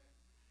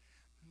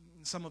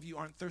 Some of you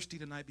aren't thirsty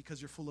tonight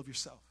because you're full of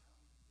yourself.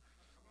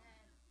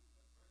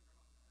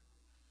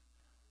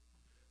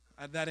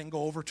 That didn't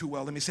go over too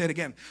well. Let me say it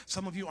again.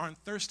 Some of you aren't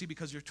thirsty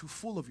because you're too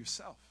full of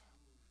yourself.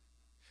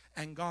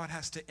 And God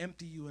has to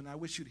empty you, and I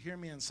wish you'd hear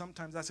me, and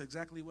sometimes that's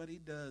exactly what he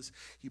does.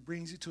 He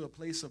brings you to a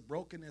place of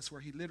brokenness where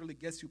he literally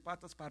gets you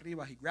patas para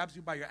arriba. He grabs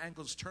you by your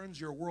ankles,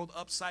 turns your world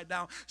upside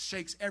down,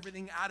 shakes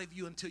everything out of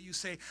you until you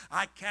say,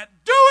 I can't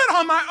do it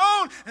on my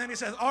own. And then he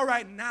says, all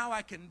right, now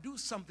I can do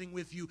something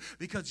with you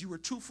because you were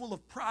too full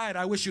of pride.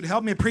 I wish you'd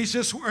help me preach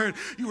this word.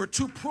 You were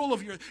too full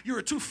of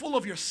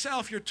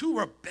yourself. You're too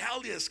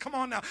rebellious. Come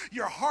on now.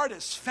 Your heart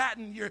is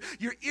fattened. Your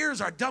ears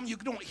are dumb. You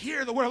don't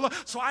hear the word of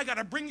love. So I got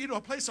to bring you to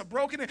a place of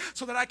brokenness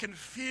so that I can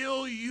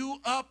fill you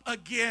up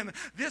again.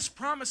 This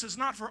promise is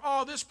not for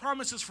all. This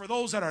promise is for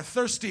those that are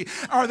thirsty.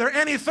 Are there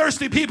any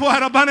thirsty people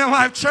at Abundant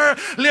Life Church?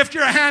 Lift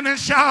your hand and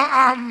shout,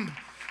 I'm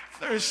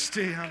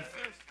thirsty. I'm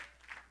thirsty.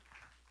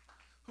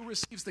 Who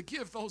receives the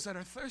gift? Those that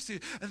are thirsty.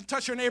 And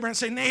touch your neighbor and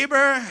say,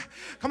 neighbor.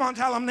 Come on,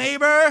 tell them,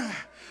 neighbor,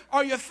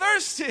 are you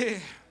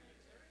thirsty?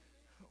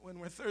 When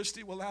we're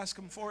thirsty, we'll ask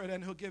him for it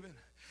and he'll give it.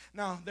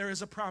 Now, there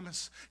is a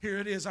promise. Here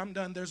it is. I'm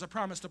done. There's a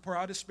promise to pour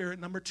out his Spirit.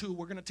 Number 2,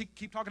 we're going to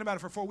keep talking about it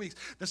for 4 weeks.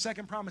 The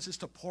second promise is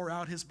to pour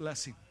out his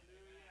blessing.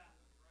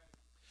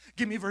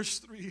 Give me verse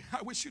 3.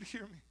 I wish you'd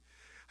hear me.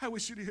 I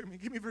wish you to hear me.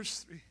 Give me verse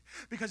 3.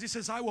 Because he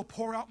says, I will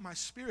pour out my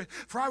Spirit,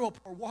 for I will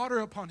pour water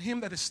upon him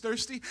that is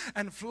thirsty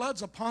and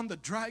floods upon the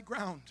dry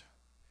ground.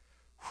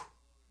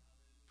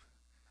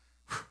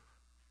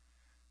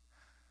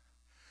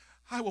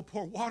 I will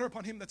pour water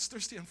upon him that's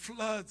thirsty and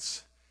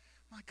floods.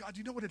 My God,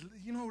 you know what it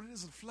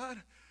is, a flood?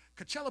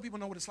 Coachella people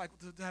know what it's like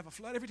to have a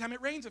flood. Every time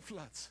it rains, it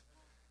floods.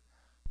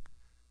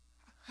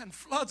 And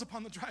floods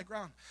upon the dry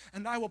ground.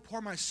 And I will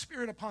pour my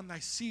Spirit upon thy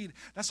seed.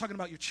 That's talking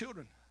about your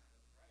children.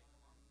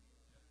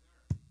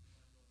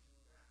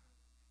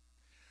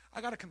 I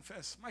got to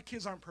confess, my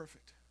kids aren't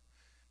perfect.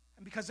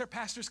 And because they're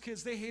pastors'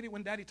 kids, they hate it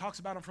when daddy talks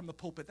about them from the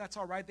pulpit. That's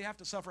all right. They have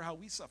to suffer how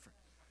we suffer.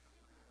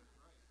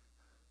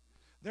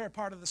 They're a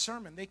part of the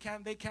sermon. They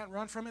can't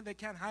run from it. They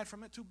can't hide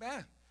from it. Too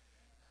bad.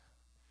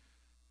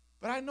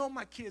 But I know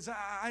my kids.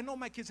 I know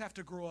my kids have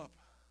to grow up.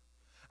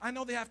 I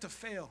know they have to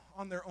fail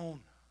on their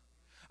own.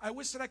 I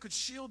wish that I could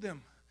shield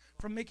them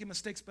from making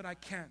mistakes, but I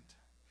can't.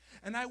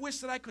 And I wish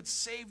that I could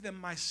save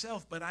them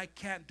myself, but I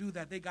can't do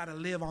that. They got to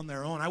live on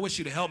their own. I wish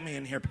you to help me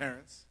in here,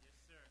 parents.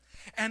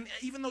 And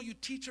even though you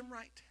teach them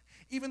right,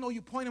 even though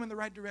you point them in the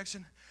right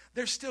direction,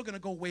 they're still going to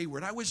go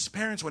wayward. I wish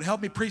parents would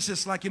help me preach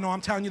this like,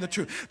 I'm telling you the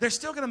truth. They're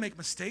still going to make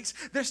mistakes.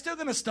 They're still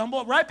going to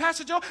stumble. Right,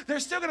 Pastor Joe? They're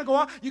still going to go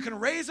out. You can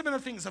raise them in the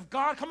things of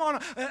God. Come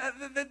on.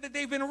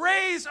 They've been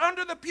raised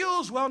under the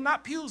pews. Well,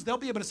 not pews. They'll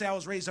be able to say, I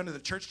was raised under the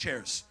church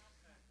chairs.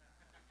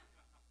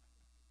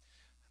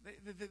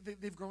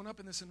 They've grown up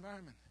in this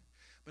environment.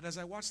 But as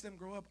I watch them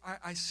grow up,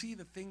 I see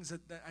the things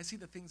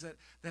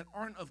that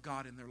aren't of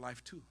God in their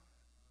life too.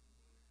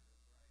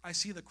 I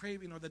see the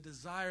craving or the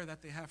desire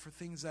that they have for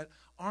things that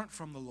aren't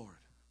from the Lord.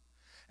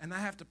 And I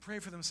have to pray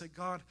for them and say,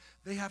 God,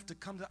 they have to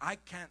come to, I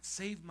can't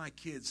save my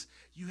kids.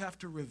 You have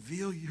to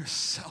reveal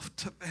yourself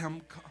to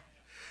them, God.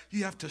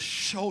 You have to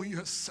show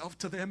yourself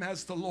to them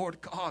as the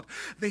Lord God.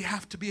 They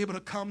have to be able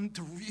to come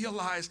to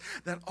realize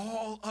that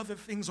all other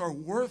things are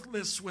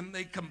worthless when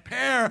they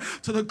compare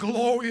to the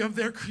glory of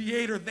their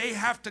Creator. They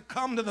have to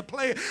come to the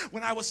place.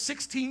 When I was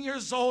 16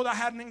 years old, I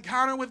had an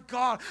encounter with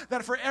God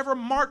that forever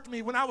marked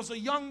me. When I was a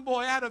young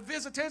boy, I had a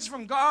visitation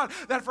from God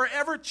that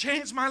forever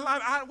changed my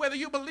life. Whether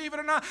you believe it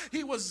or not,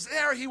 He was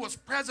there, He was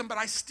present, but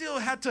I still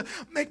had to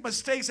make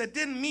mistakes. It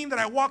didn't mean that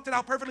I walked it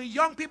out perfectly.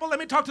 Young people, let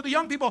me talk to the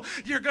young people.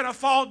 You're going to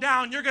fall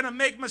down. You're going to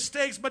make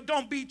mistakes, but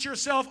don't beat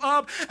yourself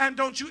up, and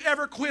don't you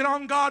ever quit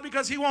on God,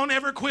 because He won't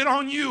ever quit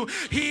on you.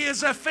 He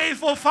is a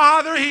faithful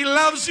Father. He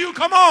loves you.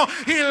 Come on.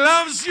 He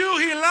loves you.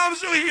 He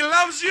loves you. He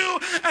loves you,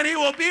 and He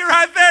will be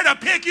right there to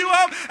pick you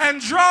up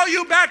and draw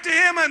you back to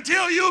Him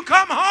until you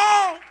come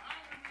home.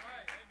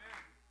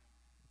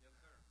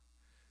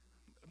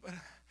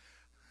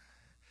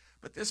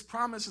 But this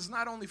promise is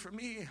not only for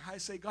me. I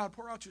say, God,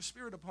 pour out your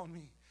Spirit upon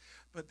me,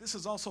 but this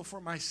is also for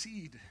my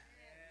seed.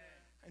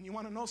 And you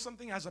want to know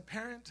something? As a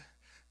parent,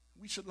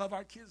 we should love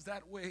our kids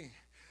that way.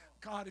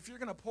 God, if you're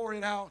going to pour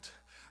it out,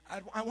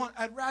 I'd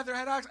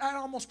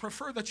almost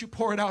prefer that you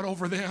pour it out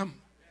over them.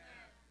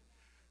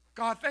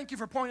 God, thank you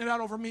for pouring it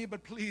out over me,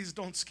 but please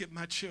don't skip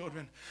my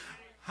children.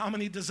 How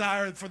many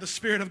desire for the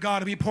Spirit of God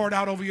to be poured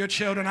out over your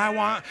children?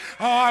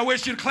 I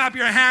wish you'd clap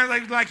your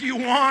hands like you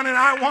want, and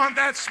I want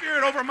that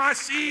Spirit over my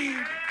seed.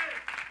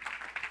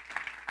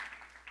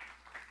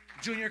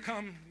 Junior,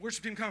 come.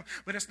 Worship team, come.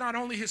 But it's not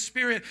only His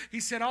Spirit. He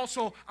said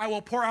also, I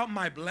will pour out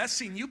my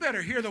blessing. You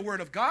better hear the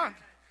word of God.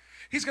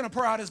 He's going to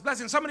pour out His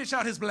blessing. Somebody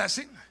shout His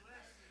blessing.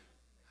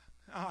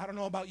 I don't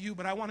know about you,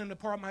 but I want Him to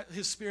pour out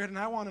His Spirit, and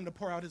I want Him to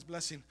pour out His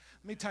blessing.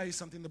 Let me tell you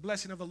something. The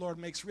blessing of the Lord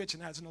makes rich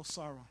and adds no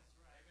sorrow.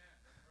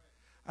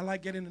 I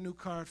like getting a new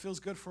car. It feels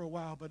good for a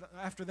while, but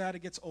after that, it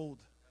gets old.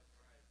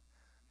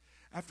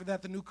 After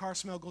that, the new car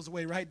smell goes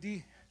away. Right,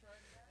 D?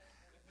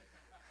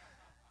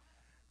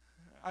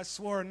 I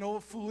swore no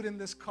food in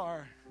this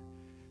car.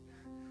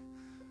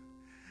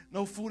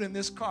 No food in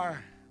this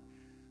car.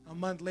 A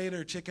month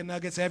later, chicken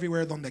nuggets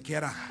everywhere, donde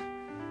quiera.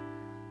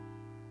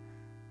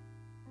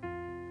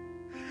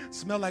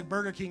 Smell like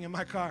Burger King in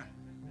my car.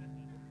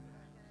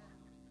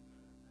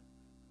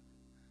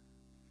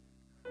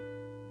 Let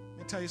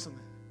me tell you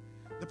something.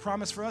 The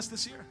promise for us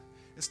this year,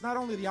 it's not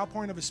only the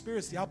outpouring of His Spirit,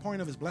 it's the outpouring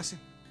of His blessing.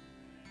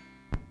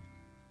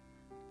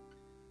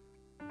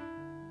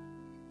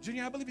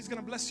 Junior, I believe He's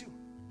going to bless you.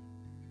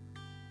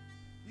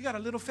 You got a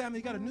little family,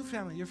 you got a new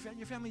family. Your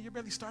family, you're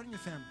barely starting your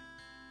family.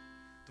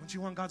 Don't you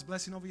want God's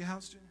blessing over your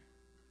house, Junior?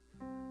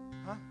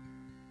 Huh?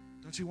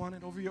 Don't you want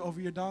it over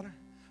your daughter?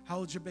 How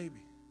old's your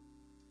baby?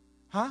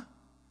 Huh?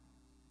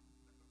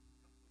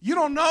 You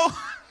don't know?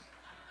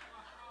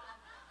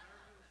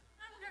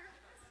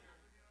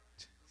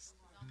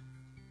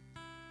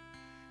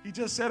 He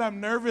just said,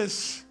 I'm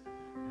nervous.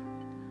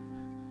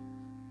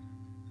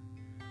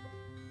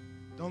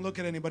 Don't look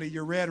at anybody.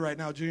 You're red right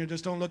now, Junior.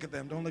 Just don't look at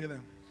them. Don't look at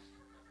them.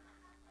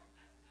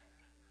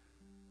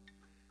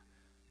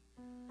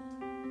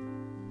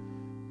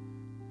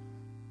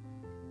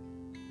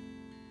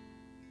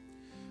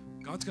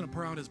 God's going to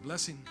pour out his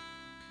blessing.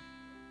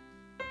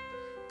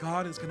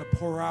 God is going to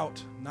pour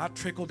out, not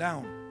trickle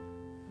down.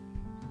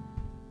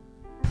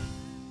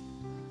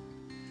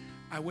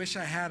 I wish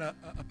I had a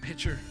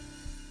picture.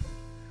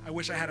 I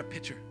wish I had a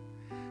picture.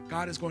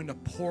 God is going to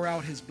pour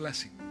out his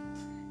blessing.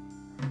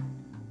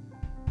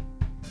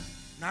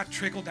 Not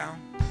trickle down.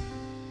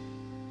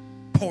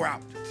 Pour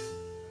out.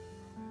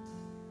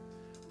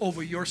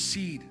 Over your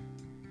seed,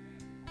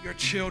 your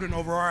children,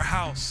 over our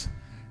house,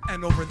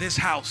 and over this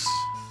house.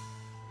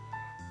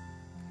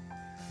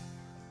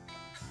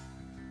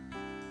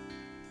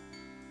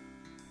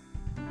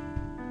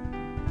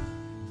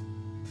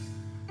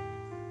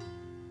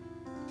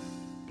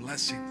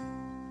 Blessing.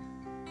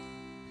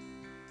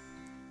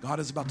 God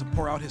is about to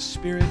pour out his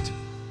Spirit.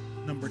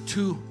 Number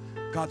 2,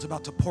 God's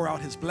about to pour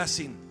out his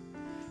blessing.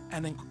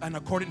 And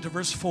according to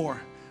verse 4,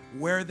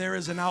 where there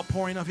is an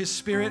outpouring of his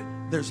Spirit,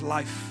 there's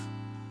life.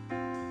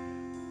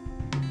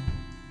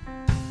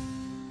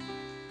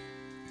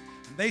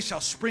 They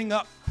shall spring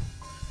up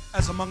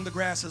as among the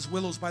grass, as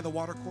willows by the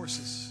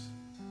watercourses.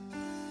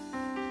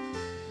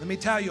 Let me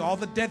tell you, all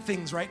the dead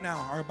things right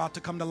now are about to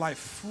come to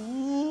life.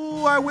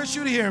 Ooh, I wish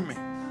you'd hear me.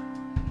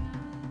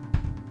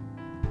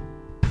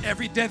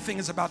 Every dead thing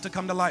is about to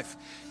come to life.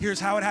 Here's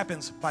how it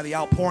happens: by the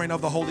outpouring of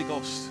the Holy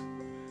Ghost.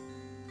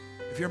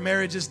 If your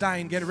marriage is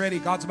dying, get ready.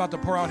 God's about to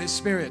pour out his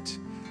Spirit.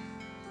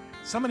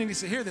 Somebody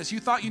needs to hear this.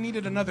 You thought you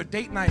needed another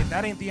date night.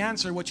 That ain't the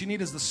answer. What you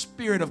need is the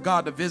Spirit of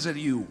God to visit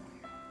you.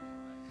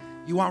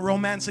 You want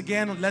romance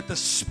again? Let the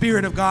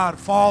Spirit of God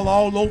fall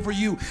all over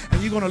you. And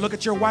you're going to look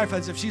at your wife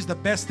as if she's the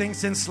best thing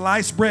since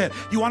sliced bread.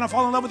 You want to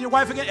fall in love with your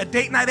wife again? A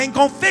date night ain't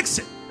going to fix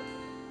it.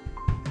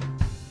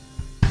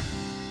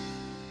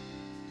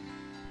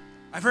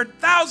 I've heard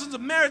thousands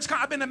of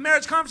I've been to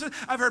marriage conferences.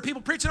 I've heard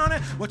people preaching on it.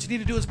 What you need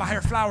to do is buy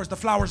her flowers. The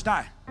flowers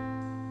die.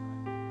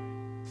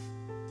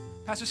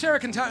 Pastor Sarah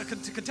can tell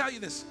you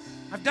this.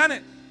 I've done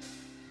it.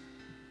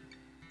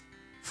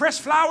 Fresh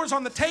flowers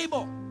on the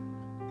table.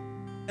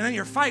 And then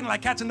you're fighting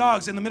like cats and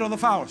dogs in the middle of the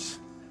flowers.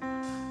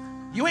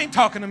 You ain't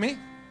talking to me.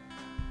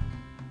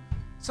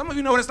 Some of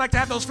you know what it's like to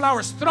have those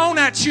flowers thrown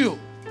at you.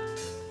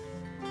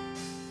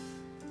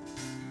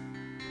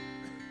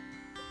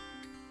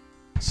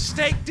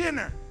 Steak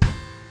dinner.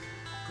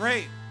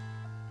 Great.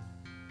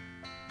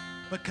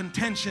 But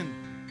contention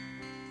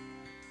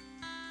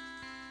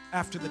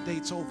after the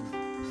date's over.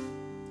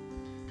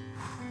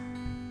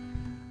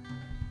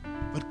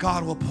 But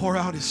God will pour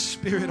out his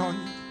Spirit on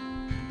you.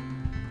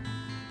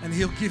 And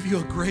he'll give you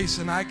a grace.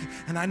 And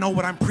I know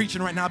what I'm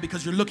preaching right now,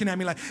 because you're looking at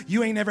me like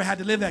you ain't never had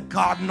to live that.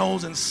 God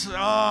knows. And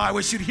I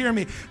wish you'd hear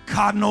me.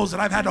 God knows that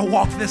I've had to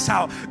walk this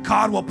out.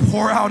 God will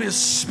pour out his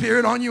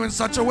Spirit on you in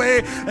such a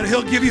way that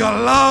he'll give you a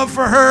love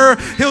for her.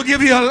 He'll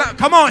give you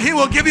come on, he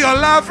will give you a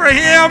love for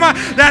him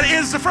that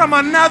is from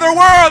another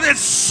world. It's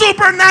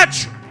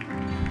supernatural.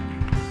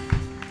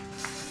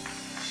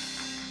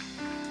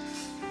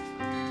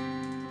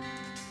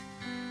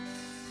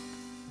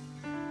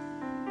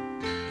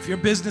 If your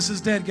business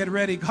is dead, get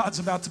ready. God's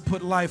about to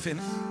put life in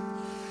it.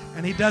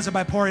 And he does it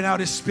by pouring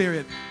out his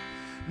Spirit.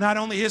 Not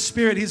only his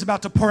Spirit, he's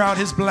about to pour out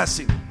his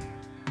blessing.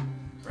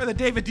 Brother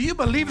David, do you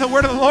believe the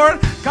word of the Lord?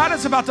 God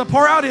is about to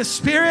pour out his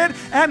Spirit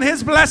and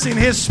his blessing.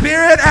 His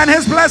Spirit and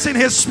his blessing.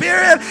 His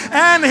Spirit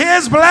and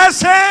his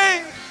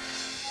blessing.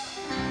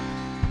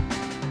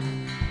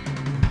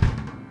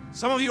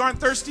 Some of you aren't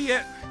thirsty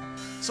yet.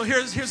 So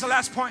here's the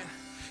last point.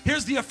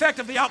 Here's the effect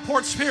of the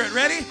outpoured Spirit.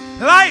 Ready?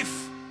 Life.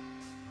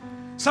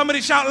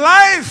 Somebody shout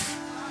life.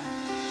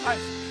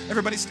 Life.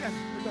 Everybody stand.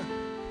 We're done.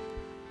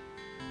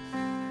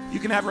 You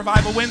can have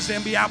Revival Wednesday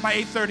and be out by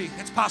 8:30.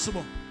 It's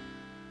possible.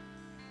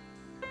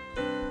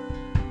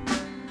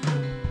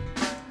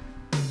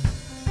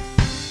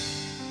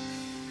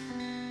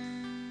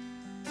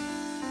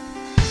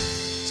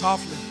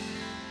 Softly.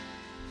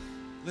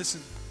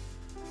 Listen.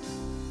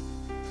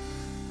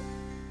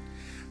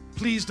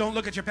 Please don't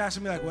look at your pastor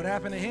and be like, what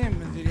happened to him?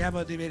 Did he have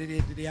a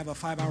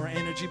 5-hour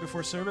energy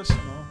before service?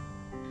 No.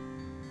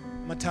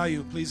 I'm going to tell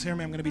you, please hear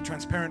me. I'm going to be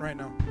transparent right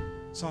now.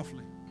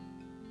 Softly.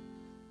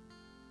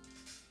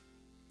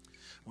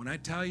 When I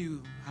tell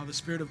you how the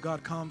Spirit of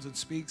God comes and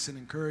speaks and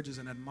encourages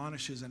and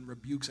admonishes and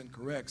rebukes and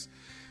corrects,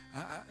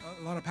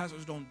 a lot of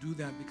pastors don't do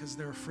that because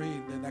they're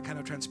afraid that kind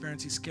of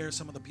transparency scares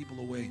some of the people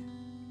away.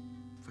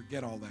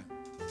 Forget all that.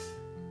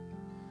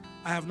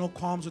 I have no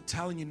qualms with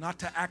telling you not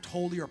to act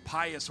holy or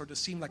pious or to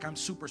seem like I'm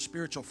super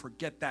spiritual.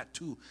 Forget that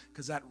too,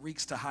 because that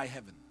reeks to high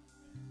heaven.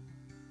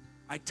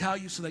 I tell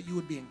you so that you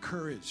would be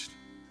encouraged.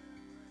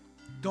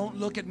 Don't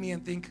look at me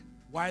and think,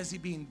 why is he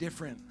being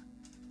different?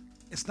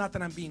 It's not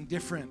that I'm being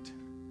different.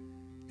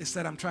 It's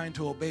that I'm trying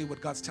to obey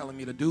what God's telling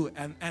me to do.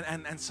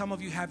 And some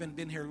of you haven't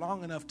been here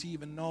long enough to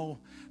even know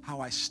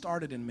how I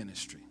started in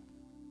ministry.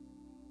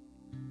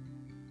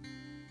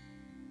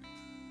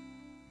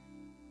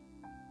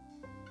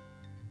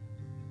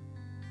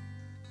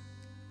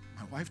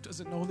 My wife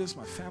doesn't know this.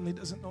 My family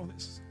doesn't know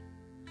this.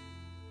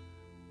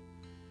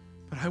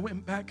 But I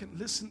went back and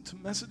listened to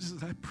messages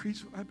that I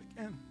preached when I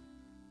began.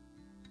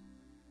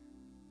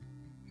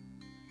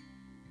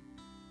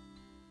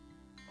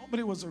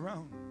 Nobody was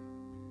around.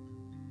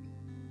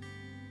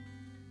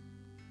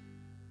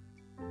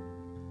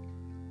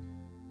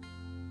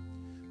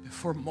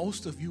 Before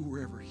most of you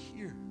were ever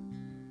here.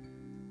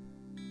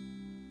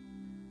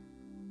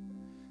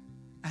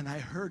 And I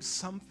heard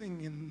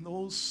something in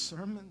those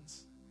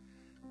sermons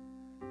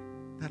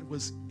that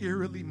was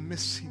eerily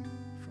missing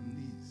from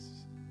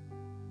these.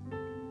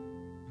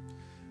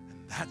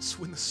 And that's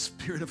when the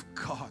Spirit of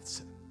God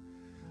said,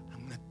 I'm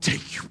going to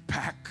take you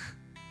back.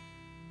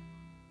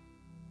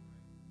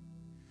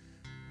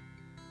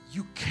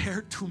 You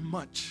care too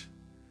much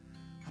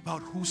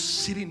about who's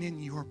sitting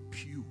in your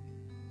pew.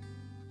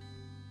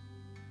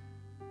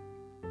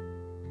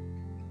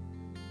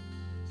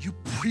 You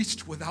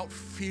preached without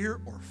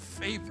fear or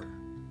favor,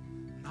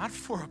 not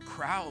for a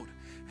crowd.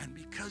 And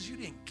because you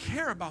didn't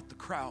care about the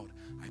crowd,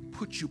 I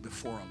put you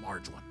before a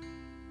large one.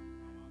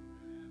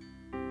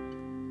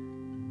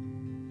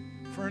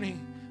 Fernie,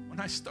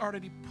 when I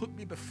started, he put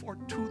me before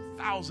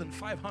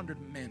 2,500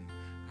 men.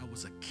 I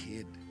was a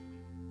kid.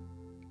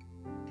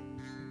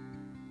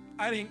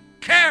 I didn't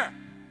care.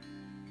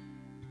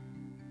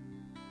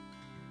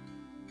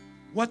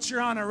 What's your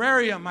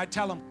honorarium? I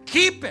tell them,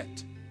 keep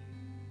it.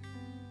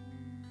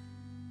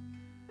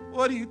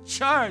 What do you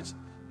charge?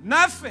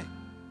 Nothing.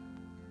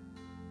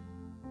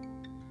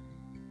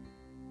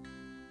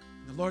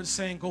 The Lord's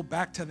saying, go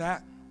back to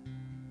that.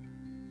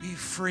 Be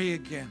free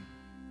again.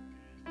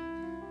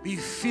 Be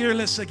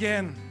fearless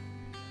again.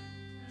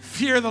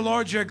 Fear the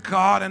Lord your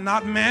God and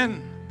not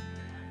men.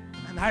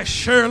 And I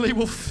surely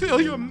will fill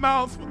your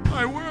mouth with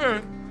my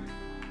word.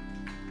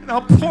 And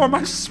I'll pour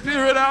my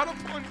Spirit out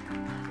upon you.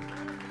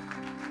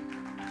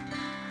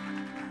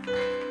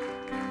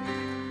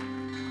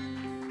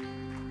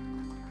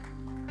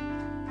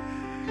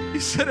 He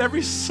said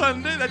every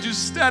Sunday that you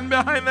stand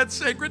behind that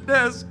sacred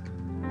desk,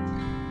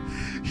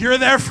 you're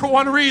there for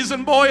one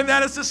reason, boy, and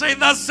that is to say,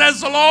 thus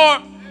says the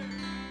Lord.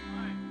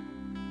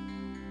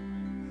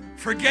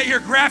 Forget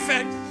your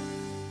graphics.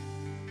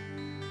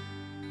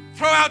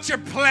 Throw out your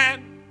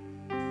plan.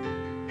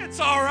 It's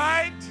all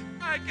right,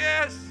 I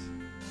guess.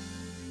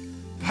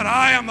 But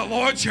I am the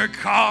Lord your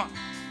God.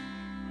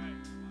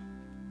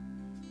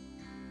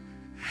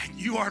 And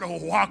you are to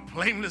walk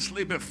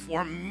blamelessly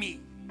before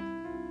me.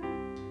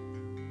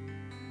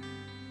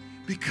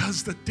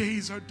 Because the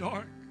days are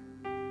dark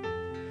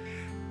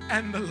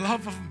and the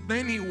love of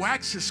many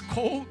waxes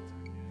cold.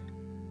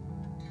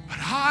 But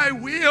I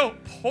will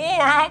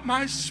pour out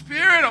my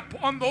Spirit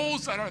upon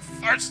those that are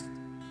thirsty.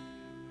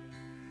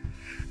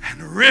 And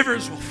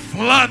rivers will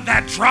flood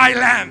that dry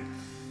land.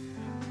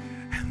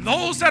 And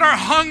those that are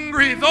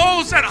hungry,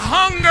 those that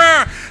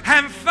hunger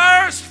and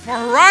thirst for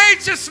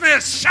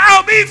righteousness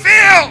shall be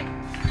filled.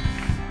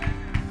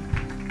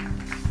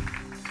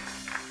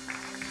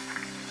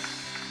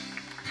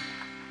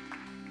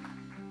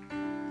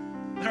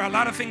 There are a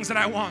lot of things that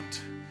I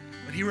want.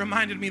 But he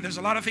reminded me, there's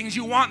a lot of things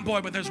you want,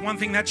 boy, but there's one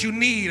thing that you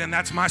need, and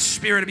that's my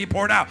Spirit to be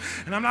poured out.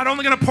 And I'm not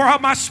only going to pour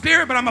out my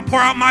Spirit, but I'm going to pour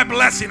out my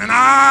blessing. And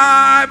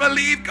I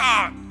believe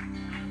God.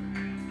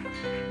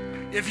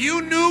 If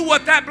you knew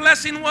what that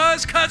blessing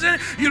was, cousin,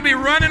 you'd be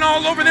running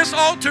all over this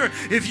altar.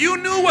 If you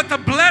knew what the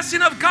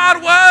blessing of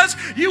God was,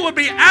 you would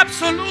be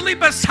absolutely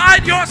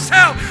beside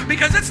yourself.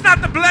 Because it's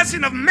not the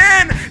blessing of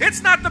men.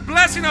 It's not the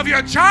blessing of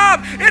your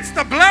job. It's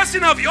the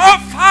blessing of your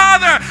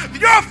Father.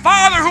 Your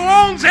Father who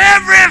owns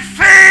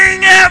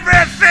everything,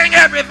 everything,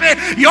 everything.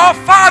 Your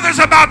Father's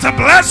about to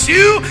bless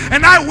you,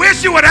 and I wish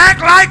you would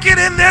act like it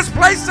in this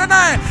place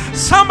tonight.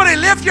 Somebody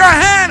lift your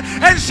hand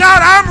and shout,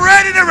 I'm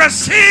ready to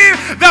receive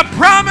the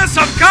promise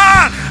of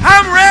God.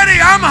 I'm ready,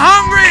 I'm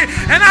hungry,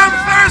 and I'm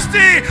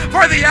thirsty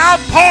for the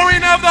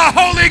outpouring of the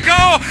Holy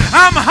Ghost.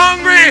 I'm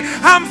hungry,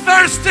 I'm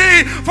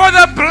thirsty for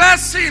the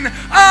blessing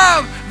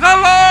of the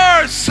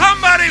Lord.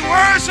 Somebody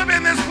worship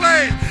in this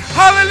place.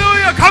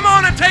 Hallelujah. Come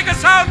on and take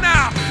us out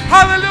now.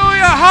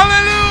 Hallelujah,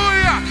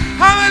 hallelujah,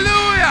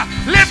 hallelujah.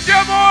 Lift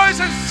your voice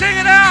and sing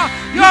it out.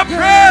 Your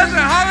presence,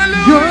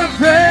 hallelujah. Your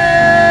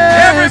presence.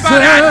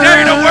 Everybody, I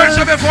dare you to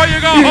worship before you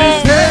go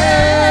home.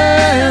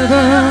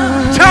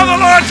 Tell the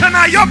Lord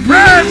tonight, your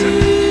presence,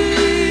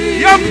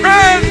 your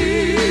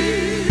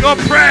presence, your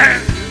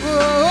presence.